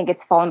him, I think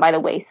it's fallen by the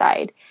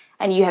wayside.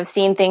 And you have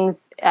seen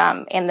things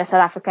in the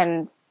South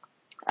African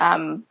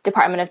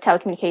Department of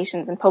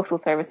Telecommunications and Postal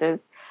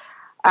Services.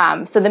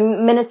 So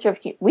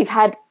the we've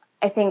had,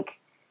 I think,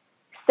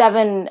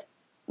 6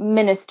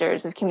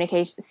 ministers of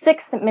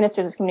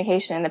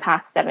communication in the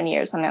past 7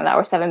 years, something like that,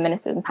 or 7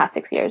 ministers in the past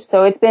 6 years.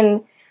 So it's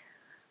been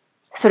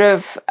sort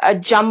of a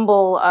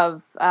jumble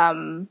of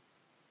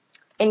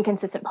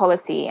inconsistent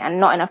policy and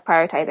not enough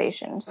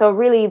prioritization. So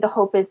really the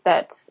hope is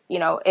that,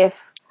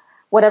 if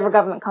whatever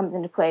government comes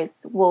into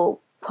place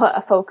will put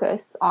a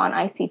focus on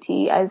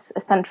ICT as a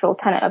central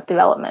tenet of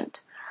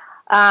development.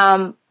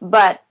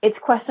 But it's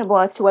questionable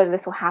as to whether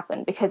this will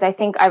happen, because I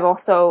think I've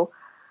also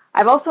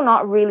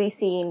not really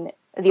seen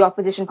the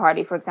opposition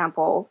party, for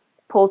example,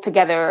 pull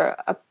together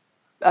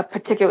a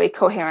particularly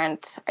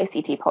coherent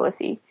ICT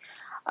policy.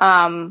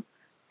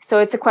 So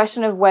it's a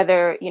question of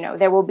whether,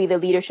 there will be the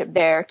leadership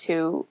there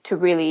to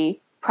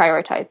really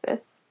prioritize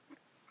this.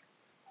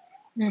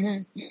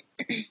 Mm-hmm.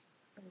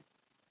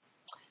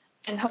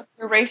 And hope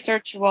your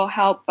research will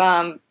help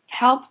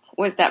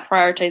with that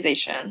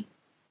prioritization.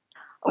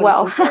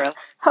 Well,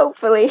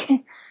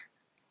 hopefully.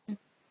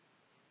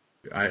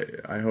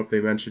 I hope they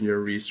mention your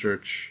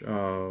research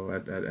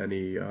at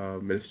any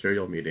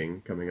ministerial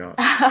meeting coming up.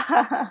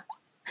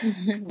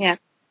 Yeah.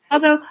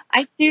 Although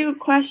I do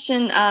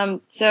question, I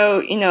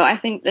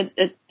think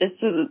that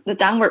the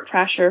downward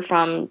pressure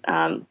from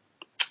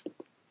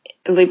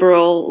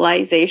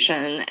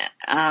liberalization,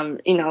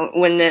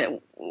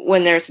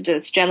 when there's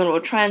this general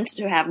trend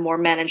to have more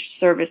managed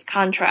service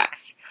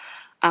contracts,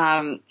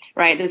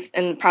 right? This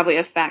and probably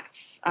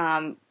affects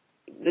the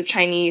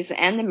Chinese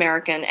and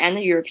American and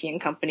the European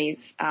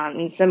companies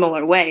in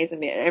similar ways. I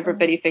mean,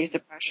 everybody faced the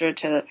pressure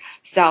to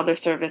sell their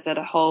service at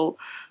a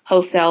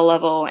wholesale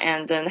level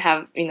and then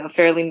have,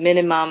 fairly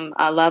minimum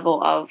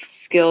level of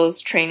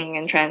skills, training,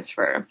 and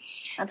transfer.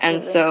 Absolutely.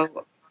 And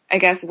so I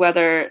guess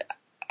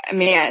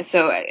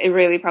so it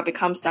really probably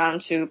comes down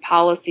to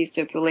policy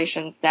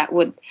stipulations that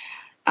would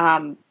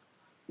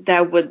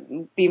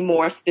be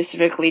more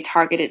specifically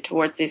targeted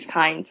towards these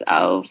kinds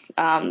of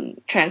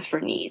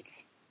transfer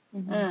needs.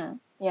 Mm-hmm.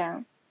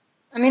 Yeah.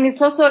 I mean,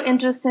 it's also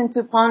interesting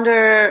to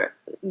ponder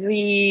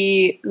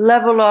the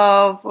level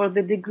of or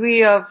the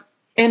degree of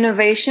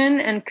innovation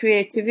and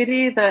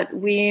creativity that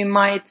we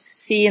might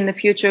see in the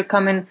future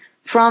coming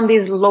from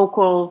these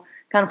local,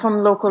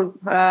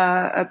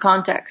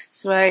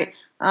 contexts, right?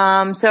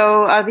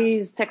 So are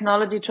these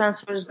technology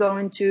transfers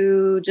going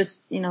to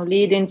just,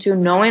 lead into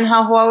knowing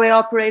how Huawei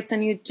operates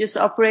and you just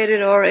operate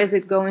it, or is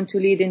it going to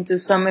lead into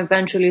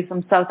eventually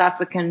some South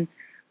African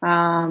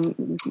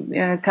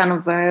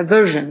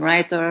version,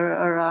 right,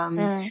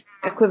 or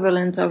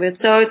equivalent of it.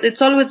 So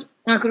it's always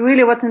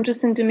really what's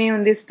interesting to me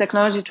in these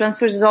technology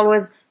transfers is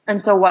always, and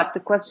so what? The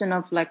question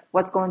of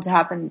what's going to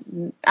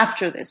happen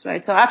after this,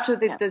 right? So after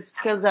the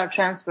skills are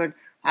transferred,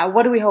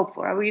 what do we hope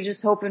for? Are we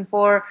just hoping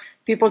for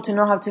people to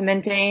know how to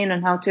maintain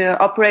and how to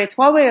operate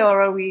Huawei,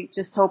 or are we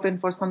just hoping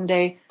for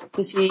someday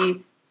to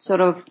see sort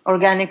of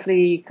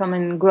organically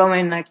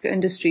growing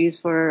industries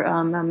for,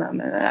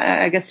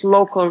 I guess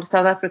local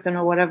South African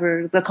or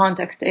whatever the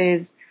context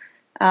is,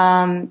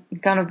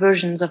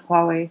 versions of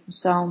Huawei.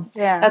 So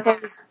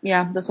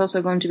that's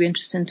also going to be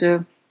interesting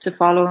to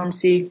follow and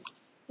see.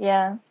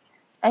 Yeah.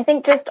 I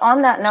think just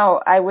on that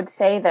note, I would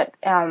say that,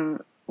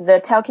 the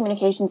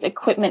telecommunications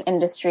equipment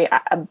industry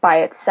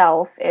by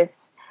itself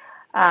is,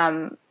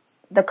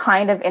 the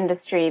kind of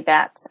industry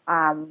that,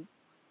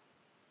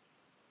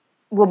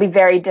 will be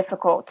very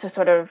difficult to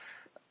sort of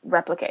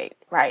replicate,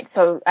 right?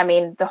 So, I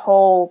mean, the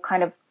whole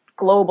kind of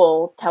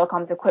global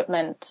telecoms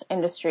equipment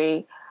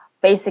industry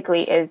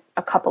basically is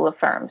a couple of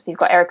firms. You've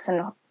got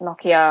Ericsson,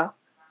 Nokia,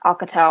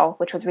 Alcatel,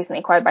 which was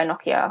recently acquired by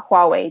Nokia,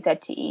 Huawei,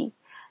 ZTE.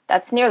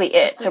 That's nearly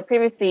it. So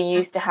previously you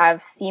used to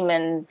have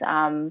Siemens,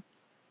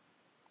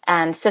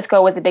 and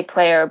Cisco was a big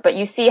player, but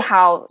you see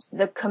how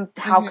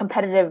how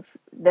competitive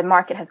the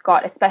market has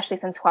got, especially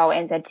since Huawei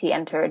and ZTE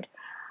entered.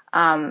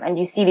 And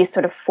you see these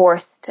sort of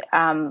forced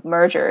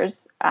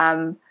mergers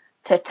to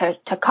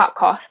cut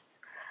costs.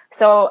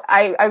 So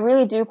I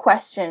really do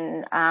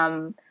question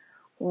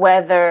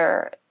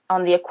whether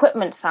on the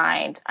equipment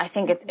side, I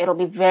think it'll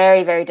be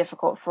very, very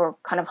difficult for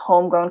kind of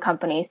homegrown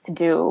companies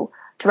to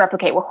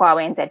replicate what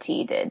Huawei and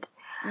ZTE did.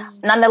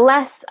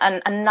 Nonetheless,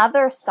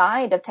 another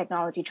side of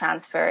technology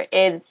transfer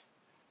is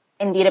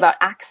indeed about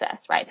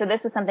access, right? So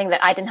this was something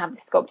that I didn't have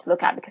the scope to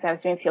look at because I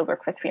was doing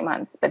fieldwork for 3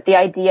 months. But the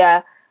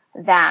idea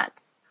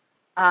that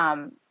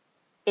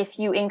if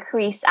you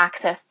increase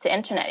access to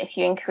internet, if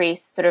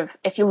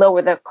you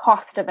lower the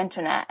cost of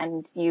internet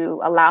and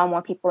you allow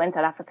more people in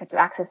South Africa to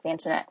access the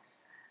internet,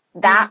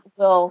 that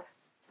will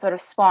sort of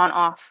spawn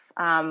off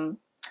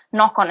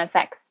knock-on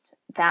effects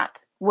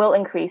that will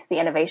increase the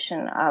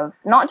innovation of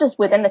not just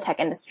within the tech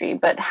industry,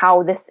 but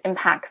how this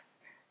impacts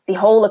the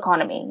whole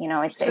economy.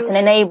 It's an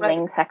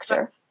enabling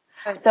sector.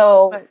 Right.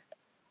 So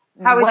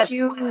how it's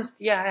used,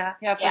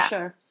 for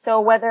sure.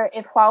 So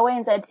if Huawei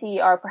and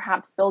ZTE are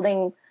perhaps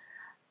building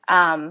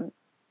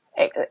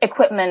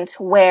equipment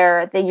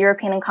where the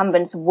European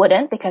incumbents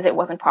wouldn't because it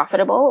wasn't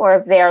profitable, or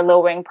if they are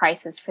lowering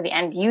prices for the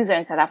end user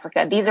in South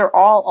Africa, these are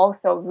all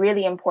also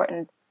really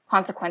important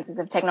consequences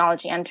of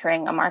technology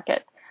entering a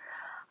market.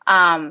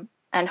 And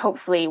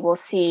hopefully we'll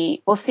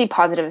see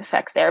positive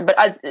effects there.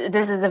 But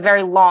this is a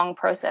very long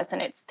process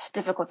and it's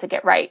difficult to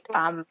get right.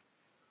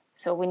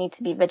 So we need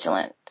to be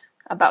vigilant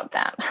about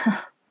that.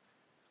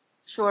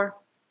 Sure.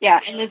 Yeah,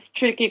 and it's a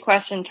tricky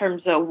question in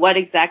terms of what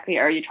exactly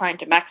are you trying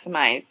to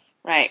maximize,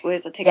 right,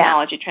 with a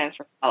technology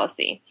transfer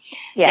policy.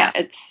 Yeah,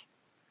 it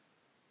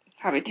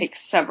probably takes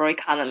several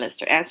economists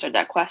to answer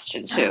that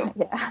question too.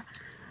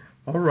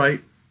 All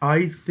right.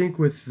 I think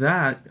with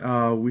that,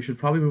 we should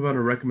probably move on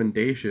to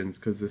recommendations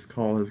because this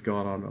pod has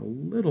gone on a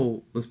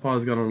little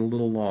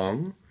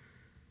long.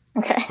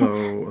 Okay.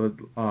 So,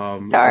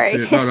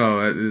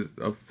 sorry.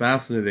 A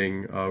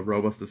fascinating,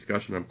 robust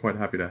discussion. I'm quite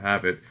happy to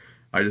have it.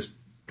 I just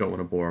don't want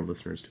to bore our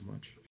listeners too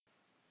much.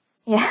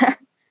 Yeah.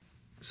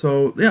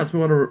 So, let's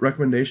move on to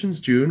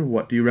recommendations. June,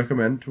 what do you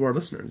recommend to our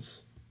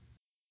listeners?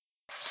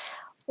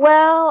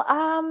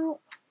 Well,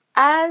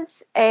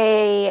 as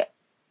a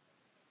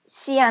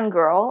Xi'an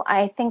girl,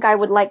 I think I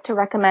would like to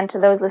recommend to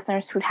those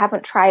listeners who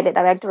haven't tried it,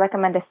 I'd like to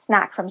recommend a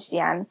snack from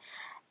Xi'an.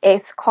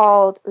 It's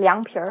called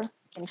liangpier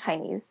in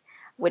Chinese,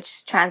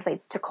 which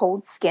translates to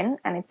cold skin,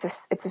 and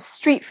it's a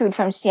street food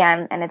from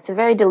Xi'an, and it's a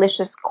very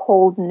delicious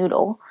cold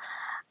noodle.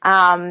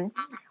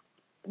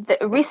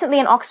 Recently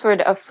in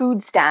Oxford, a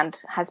food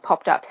stand has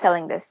popped up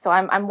selling this, so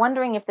I'm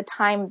wondering if the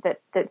time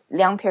that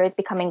liangpier is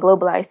becoming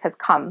globalized has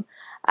come.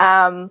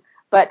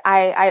 But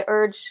I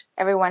urge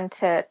everyone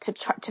to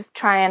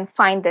try and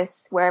find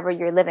this wherever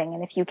you're living,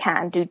 and if you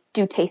can,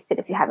 do taste it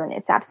if you haven't.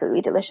 It's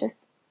absolutely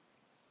delicious.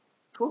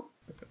 Cool.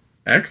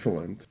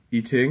 Excellent.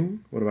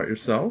 Yiting, what about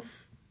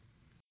yourself?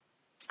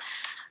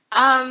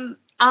 On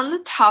the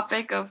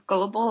topic of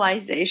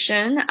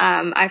globalization,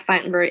 I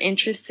find very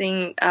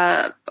interesting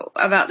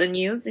about the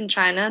news in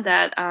China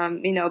that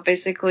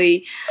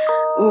basically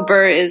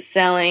Uber is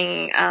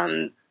selling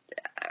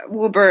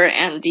Uber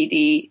and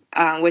Didi,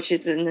 which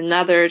is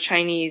another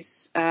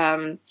Chinese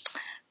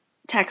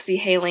taxi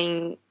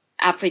hailing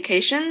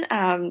application.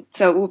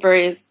 So Uber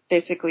is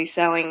basically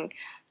selling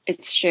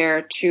its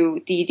share to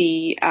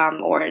Didi,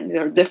 or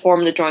they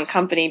formed a joint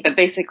company, but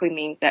basically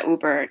means that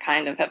Uber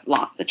kind of have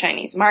lost the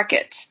Chinese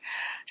market.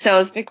 So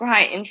it's been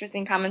quite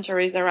interesting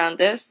commentaries around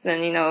this,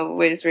 and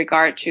with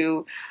regard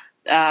to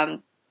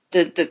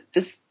the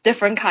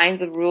different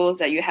kinds of rules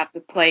that you have to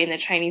play in the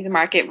Chinese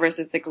market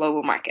versus the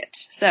global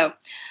market. So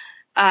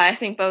I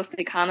think both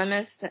The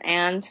Economist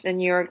and the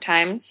New York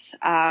Times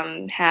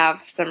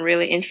have some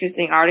really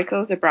interesting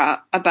articles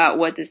about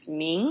what this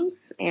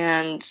means,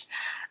 and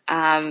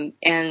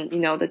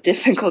the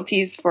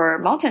difficulties for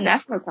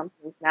multinational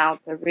companies now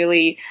to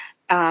really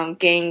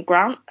gain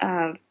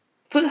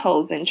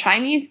footholds in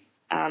Chinese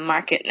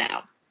market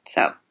now.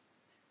 So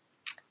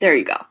there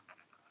you go.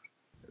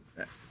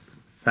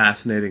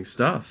 Fascinating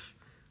stuff.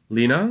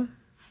 Lena?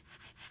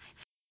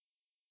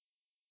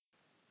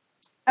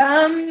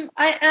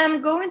 I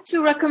am going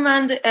to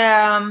recommend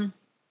a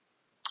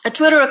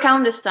Twitter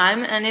account this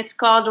time, and it's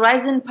called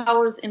Rising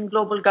Powers in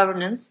Global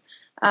Governance.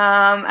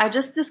 I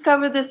just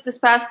discovered this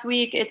past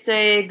week. It's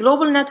a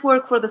global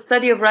network for the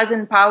study of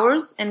rising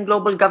powers in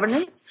global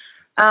governance.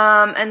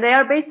 And they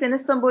are based in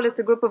Istanbul. It's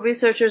a group of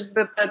researchers,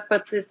 but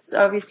it's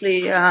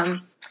obviously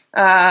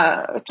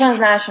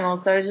transnational.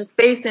 So it's just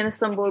based in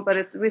Istanbul, but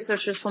it's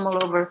researchers from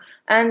all over.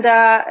 And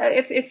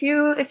if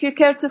you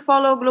care to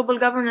follow global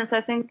governance,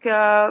 I think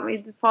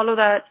you'd follow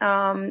that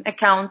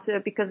account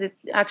because it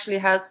actually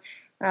has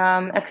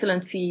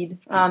excellent feed.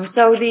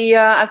 So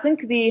I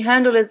think the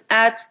handle is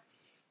at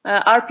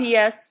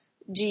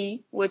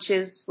RPSG, which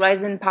is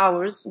Rising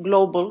Powers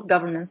Global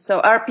Governance.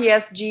 So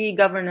RPSG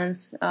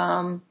Governance.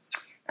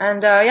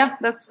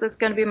 That's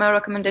going to be my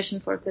recommendation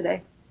for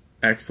today.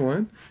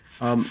 Excellent.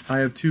 I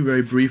have two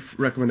very brief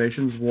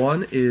recommendations.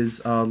 One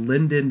is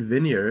Linden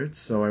Vineyard.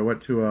 So I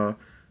went to a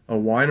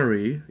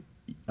winery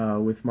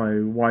with my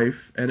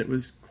wife, and it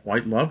was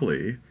quite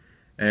lovely.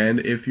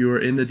 And if you're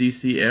in the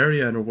DC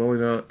area and are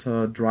willing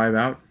to drive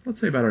out, let's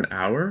say about an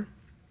hour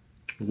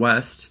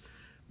west,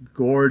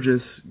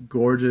 gorgeous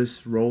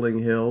rolling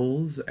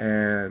hills,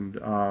 and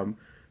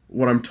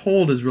what I'm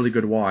told is really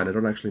good wine. I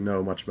don't actually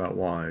know much about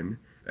wine.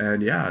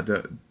 And yeah,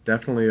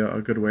 definitely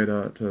a good way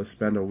to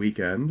spend a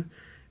weekend.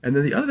 And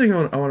then the other thing I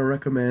want to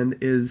recommend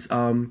is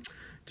during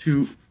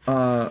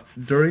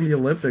the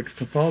Olympics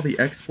to follow the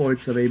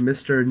exploits of a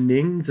Mr.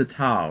 Ning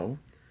Zitao,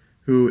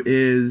 who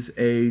is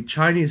a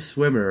Chinese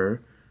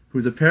swimmer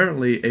who's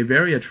apparently a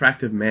very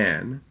attractive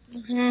man.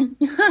 Mm-hmm.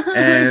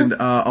 And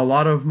a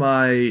lot of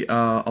my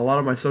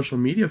social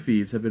media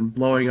feeds have been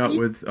blowing up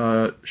with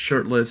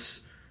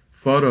shirtless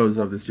photos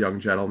of this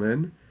young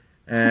gentleman.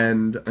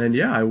 And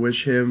yeah, I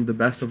wish him the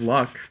best of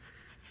luck.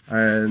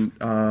 And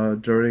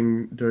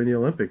during the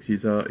Olympics, he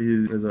is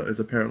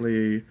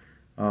apparently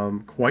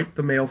quite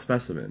the male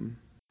specimen.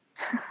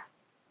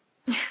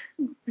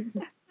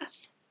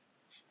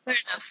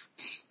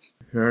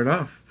 Fair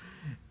enough.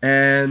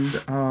 And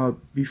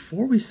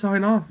before we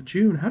sign off,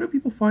 June, how do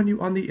people find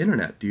you on the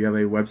internet? Do you have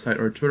a website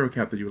or a Twitter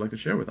account that you would like to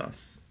share with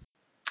us?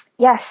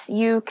 Yes,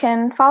 you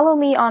can follow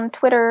me on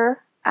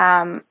Twitter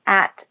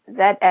at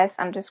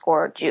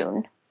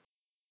ZS_June.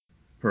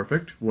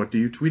 Perfect. What do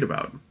you tweet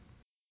about?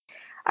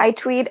 I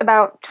tweet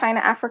about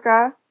China,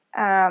 Africa.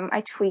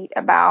 I tweet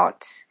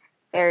about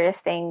various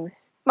things,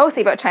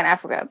 mostly about China,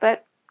 Africa,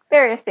 but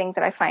various things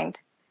that I find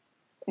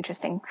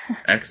interesting.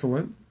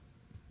 Excellent.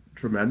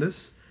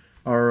 Tremendous.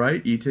 All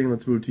right, Yiting,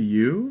 let's move to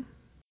you.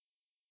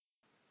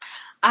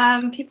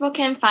 People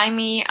can find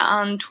me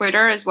on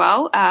Twitter as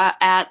well,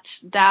 at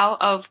Dao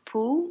of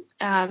Pooh,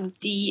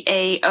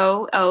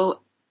 DAOOFPOOH.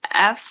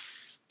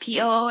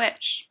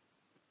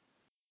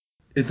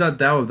 Is that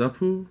Dao of the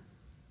Pooh?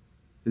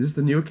 Is this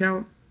the new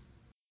account?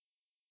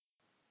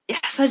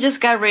 Yes, I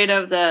just got rid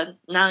of the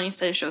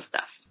non-essential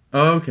stuff.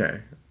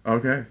 Okay.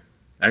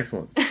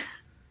 Excellent.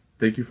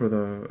 Thank you for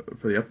the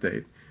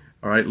update.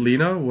 All right,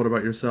 Lena, what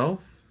about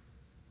yourself?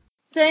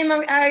 Same.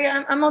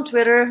 I'm on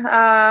Twitter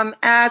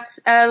at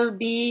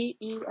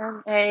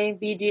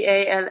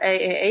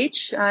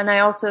LBENABDALAAH, and I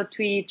also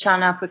tweet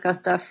China Africa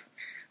stuff.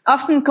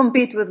 Often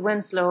compete with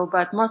Winslow,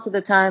 but most of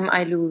the time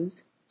I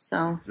lose.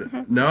 So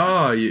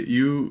no,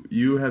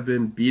 you have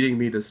been beating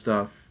me to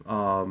stuff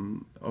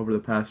over the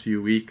past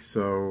few weeks.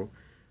 So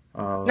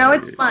no,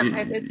 it's fun.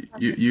 It's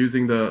fun.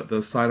 Using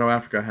the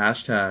Sino-Africa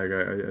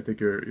hashtag, I think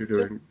you're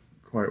doing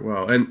quite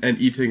well. And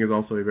Yiting is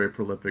also a very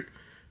prolific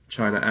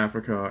China,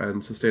 Africa,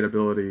 and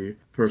sustainability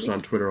person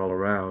on Twitter all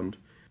around.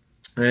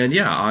 And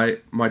yeah,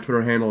 my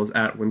Twitter handle is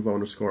at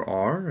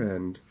Winslow_R,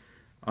 and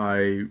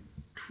I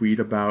tweet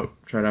about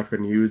China,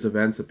 Africa news,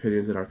 events,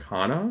 opinions, and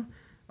arcana.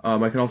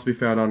 I can also be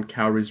found on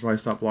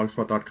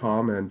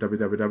cowriesrice.blogspot.com and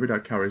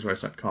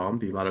www.cowriesrice.com,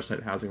 the latter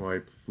site housing my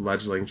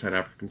fledgling China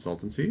Africa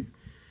consultancy.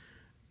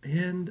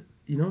 And,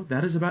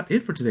 that is about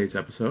it for today's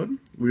episode.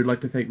 We would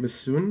like to thank Ms.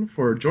 Sun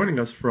for joining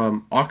us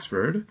from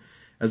Oxford,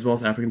 as well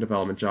as African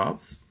Development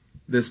Jobs.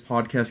 This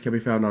podcast can be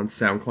found on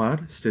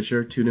SoundCloud,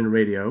 Stitcher, TuneIn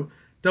Radio,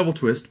 Double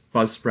Twist,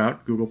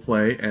 Buzzsprout, Google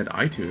Play, and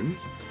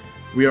iTunes.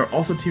 We are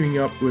also teaming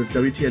up with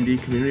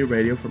WTND Community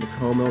Radio from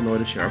Macomb, Illinois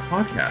to share our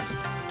podcast.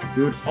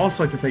 We would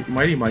also like to thank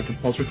Mighty Mike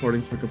and Pulse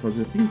Recordings for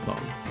composing the theme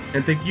song.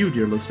 And thank you,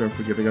 dear listener,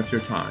 for giving us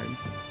your time.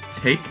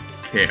 Take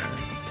care.